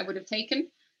photographs that I would have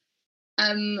taken.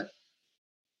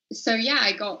 So yeah,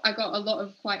 I got a lot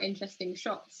of quite interesting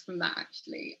shots from that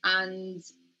actually. And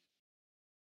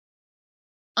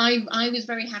I was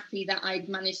very happy that I'd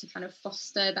managed to kind of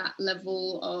foster that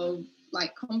level of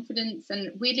confidence,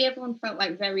 and weirdly everyone felt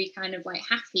very kind of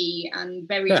happy and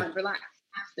very relaxed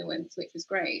afterwards, which was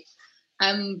great.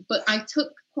 But I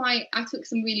took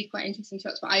some really quite interesting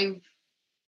shots, but I've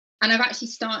actually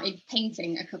started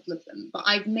painting a couple of them, but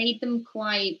I've made them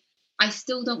I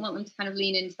still don't want them to kind of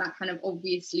lean into that kind of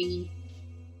obviously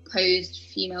posed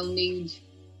female nude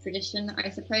tradition,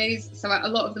 I suppose. So a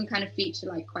lot of them kind of feature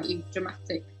quite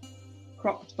dramatic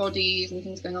cropped bodies and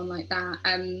things going on like that.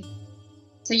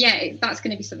 So yeah, that's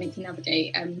going to be something to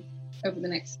navigate over the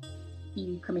next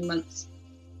few coming months.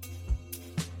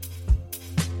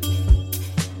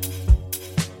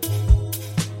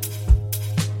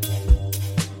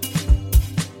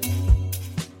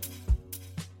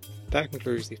 That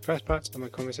concludes the first part of my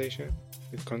conversation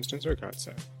with Constance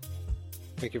Regardsoe.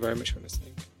 Thank you very much for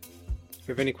listening. If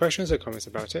you have any questions or comments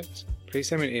about it, please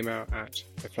send me an email at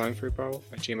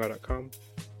theflyingfruitbowl@gmail.com,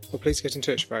 or please get in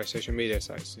touch via social media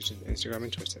sites such as Instagram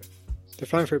and Twitter. The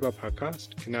Flying Fruit Bowl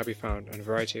podcast can now be found on a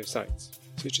variety of sites,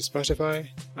 such as Spotify,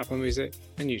 Apple Music,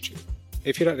 and YouTube.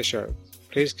 If you like the show,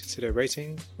 please consider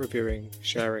rating, reviewing,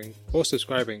 sharing, or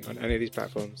subscribing on any of these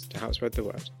platforms to help spread the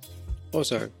word.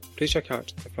 Also, please check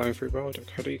out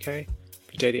theflyingfruitbowl.co.uk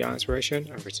for daily art inspiration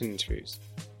and written interviews.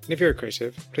 And if you're a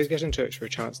creative, please get in touch for a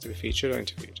chance to be featured or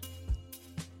interviewed.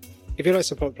 If you'd like to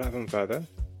support the platform further,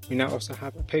 we now also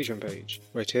have a Patreon page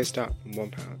where tiers start from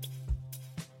 £1.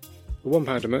 For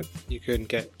 £1 a month, you can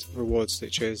get rewards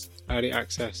such as early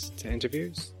access to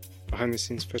interviews, behind the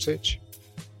scenes footage,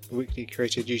 weekly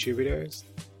curated YouTube videos,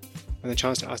 and the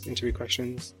chance to ask interview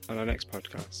questions on our next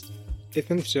podcast. If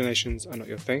monthly donations are not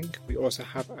your thing, we also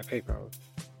have a PayPal.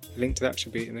 The link to that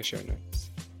should be in the show notes.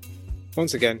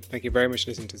 Once again, thank you very much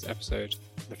for listening to this episode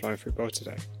of The Flying Fruit Bowl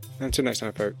today. And until next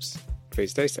time, folks,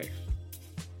 please stay safe.